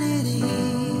humanity.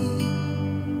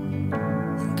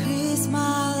 Increase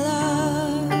my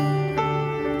love.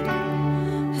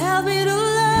 Help me to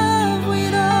love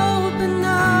with open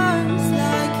arms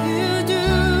like you do.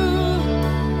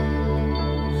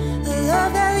 The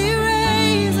love that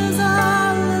erases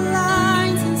all the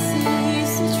lines and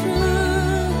sees the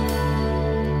truth.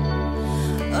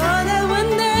 Oh, that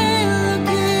one day look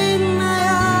in my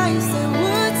eyes, they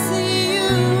would see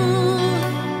you.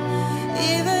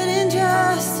 Even in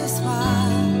just a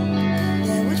smile,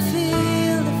 they would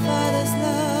feel the Father's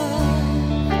love.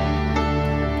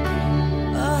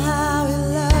 Oh, how He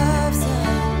loves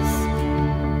us.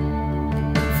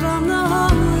 From the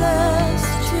homeless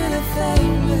to the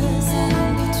famous and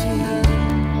in between.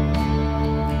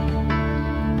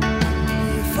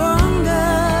 He formed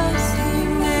us, He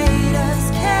made us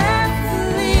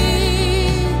carefully.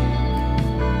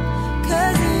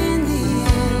 'Cause in the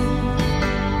end,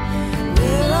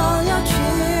 we're all your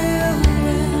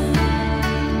children.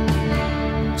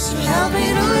 So help me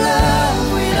to love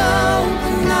with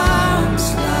open arms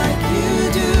like you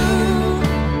do.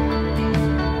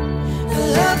 The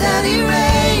love that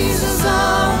erases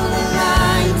all the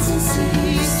lines and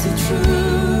sees the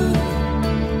truth.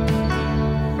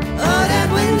 Oh, that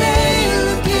when they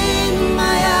look in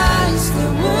my eyes,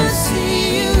 they would see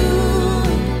you.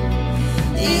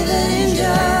 Even in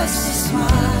just a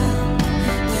smile,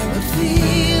 they would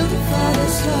feel the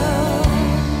Father's love.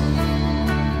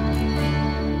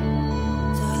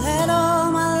 So let all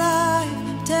my life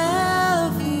tell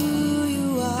of who you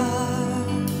are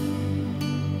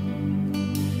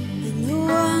and the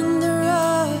wonder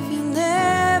of your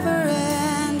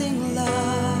never-ending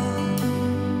love.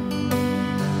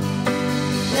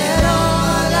 Let all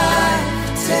my life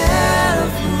tell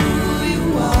of who you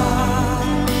are,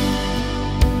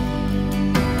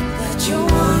 that you're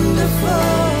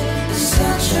wonderful and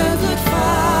such a good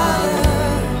Father.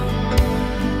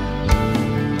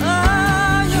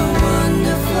 Oh, you're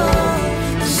wonderful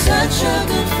and such a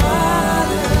good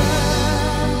Father.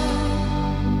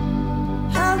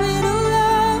 Help me to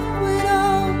love with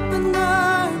open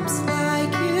arms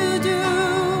like you do.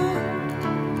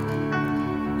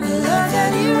 A love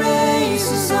that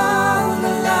erases all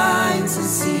the lines and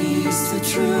sees the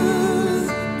truth.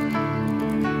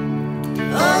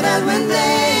 Oh, that when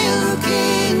they look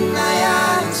in my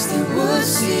eyes, they would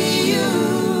see you.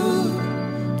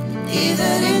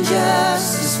 Even in just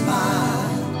a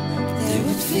smile, they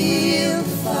would feel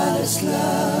the Father's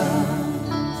love.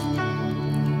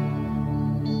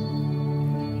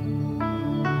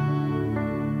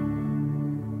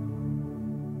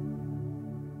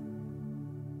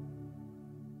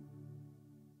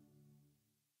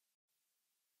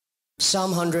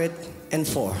 Psalm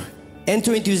 104.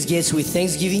 Enter into his gates with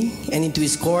thanksgiving and into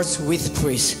his courts with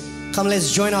praise. Come,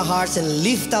 let's join our hearts and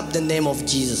lift up the name of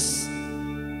Jesus.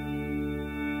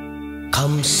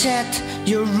 Come, set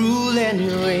your rule and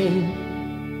reign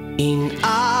in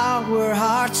our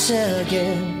hearts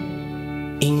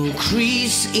again.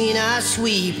 Increase in us,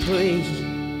 we pray.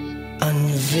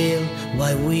 Unveil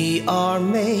why we are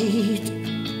made.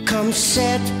 Come,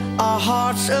 set our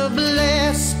hearts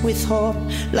ablaze with hope,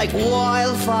 like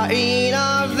wildfire in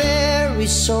our very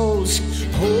souls.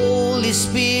 Holy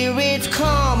Spirit,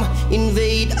 come,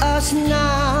 invade us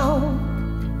now.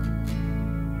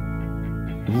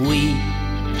 We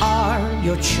are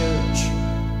your church,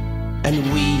 and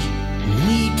we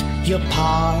need your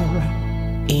power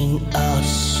in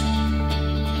us.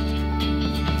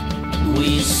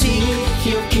 We seek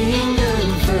your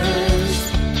kingdom first.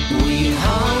 We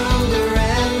hunger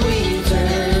and we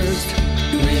thirst.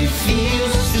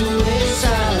 Refuse to waste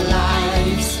our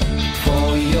lives, for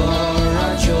you're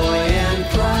our joy and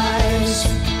prize.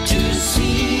 To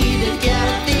see the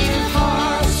captive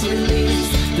hearts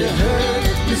released, the hurt,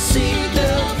 the sick,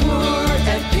 the poor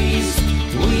at peace.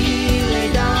 We lay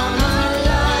down our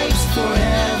lives for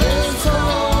heaven's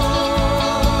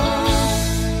home.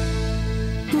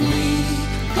 We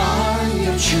are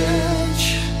your church,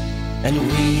 and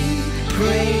we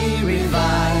pray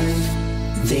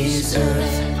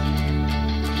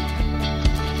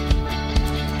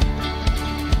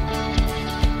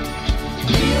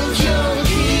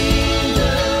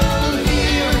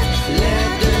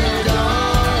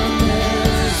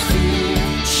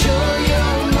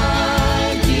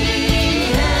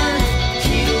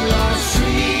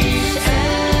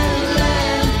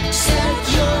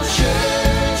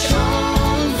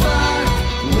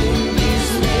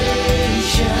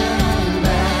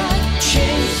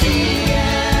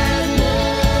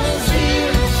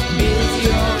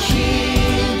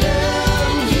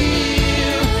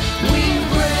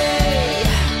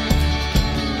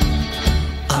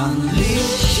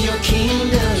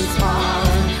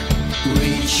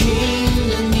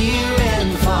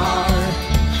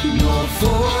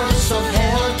force of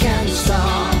hell can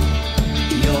stop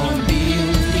your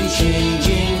beauty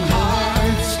changing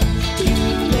hearts. You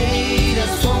made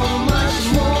us for much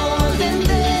more than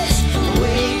this.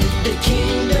 Wake the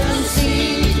kingdom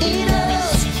seed in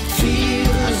us.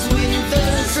 Fill us with the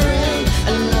strength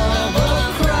and love of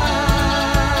Christ.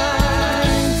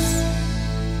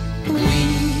 We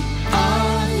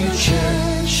are your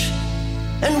church,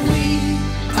 and we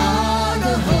are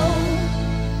the hope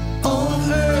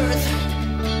of earth.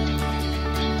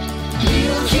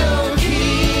 Build your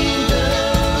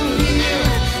kingdom here.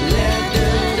 Let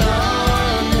the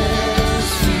darkness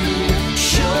fear.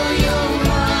 Show your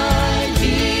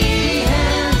mighty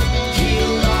hand.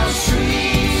 Heal our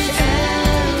streets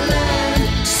and land.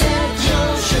 Set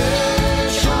your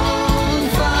church on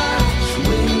fire.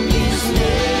 Win this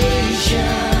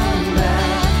nation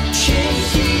back. Change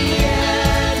the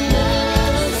atmosphere.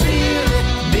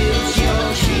 Build your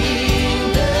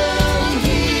kingdom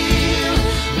here.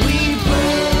 We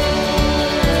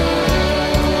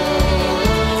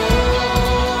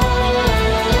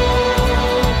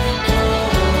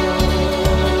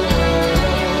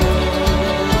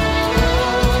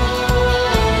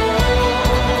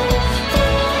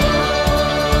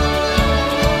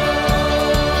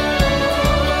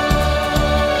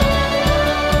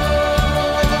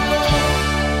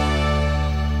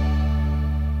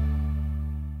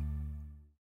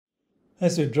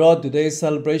As we draw today's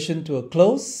celebration to a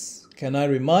close, can I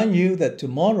remind you that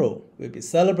tomorrow we'll be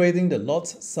celebrating the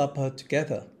Lord's Supper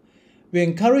together. We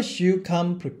encourage you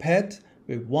come prepared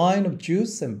with wine or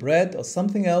juice and bread or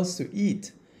something else to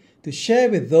eat, to share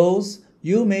with those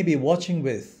you may be watching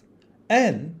with,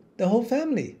 and the whole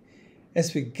family,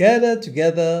 as we gather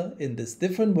together in this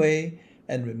different way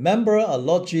and remember our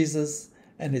Lord Jesus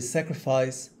and his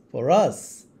sacrifice for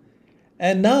us.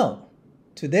 And now,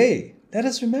 today, let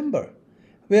us remember,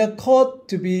 we are called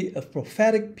to be a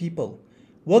prophetic people,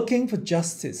 working for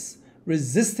justice,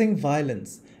 resisting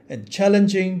violence, and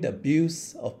challenging the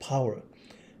abuse of power.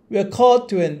 We are called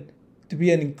to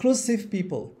be an inclusive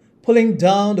people, pulling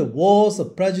down the walls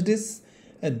of prejudice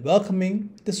and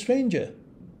welcoming the stranger.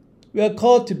 We are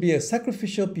called to be a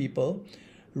sacrificial people,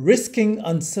 risking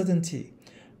uncertainty,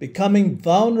 becoming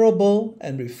vulnerable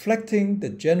and reflecting the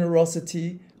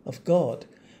generosity of God.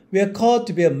 We are called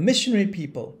to be a missionary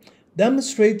people,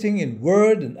 demonstrating in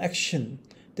word and action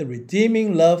the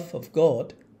redeeming love of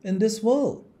God in this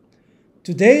world.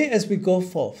 Today, as we go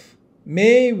forth,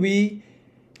 may we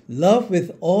love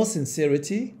with all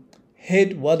sincerity,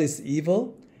 hate what is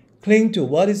evil, cling to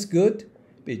what is good,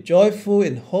 be joyful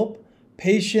in hope,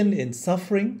 patient in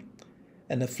suffering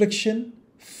and affliction,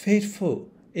 faithful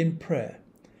in prayer.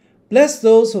 Bless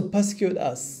those who persecute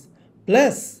us.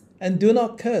 Bless and do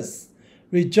not curse.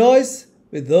 Rejoice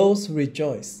with those who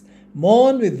rejoice.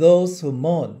 Mourn with those who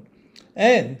mourn,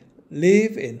 and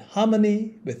live in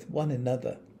harmony with one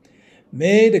another.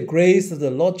 May the grace of the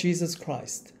Lord Jesus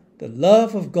Christ, the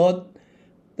love of God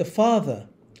the Father,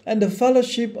 and the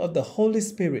fellowship of the Holy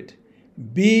Spirit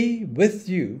be with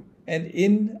you and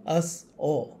in us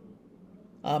all.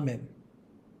 Amen.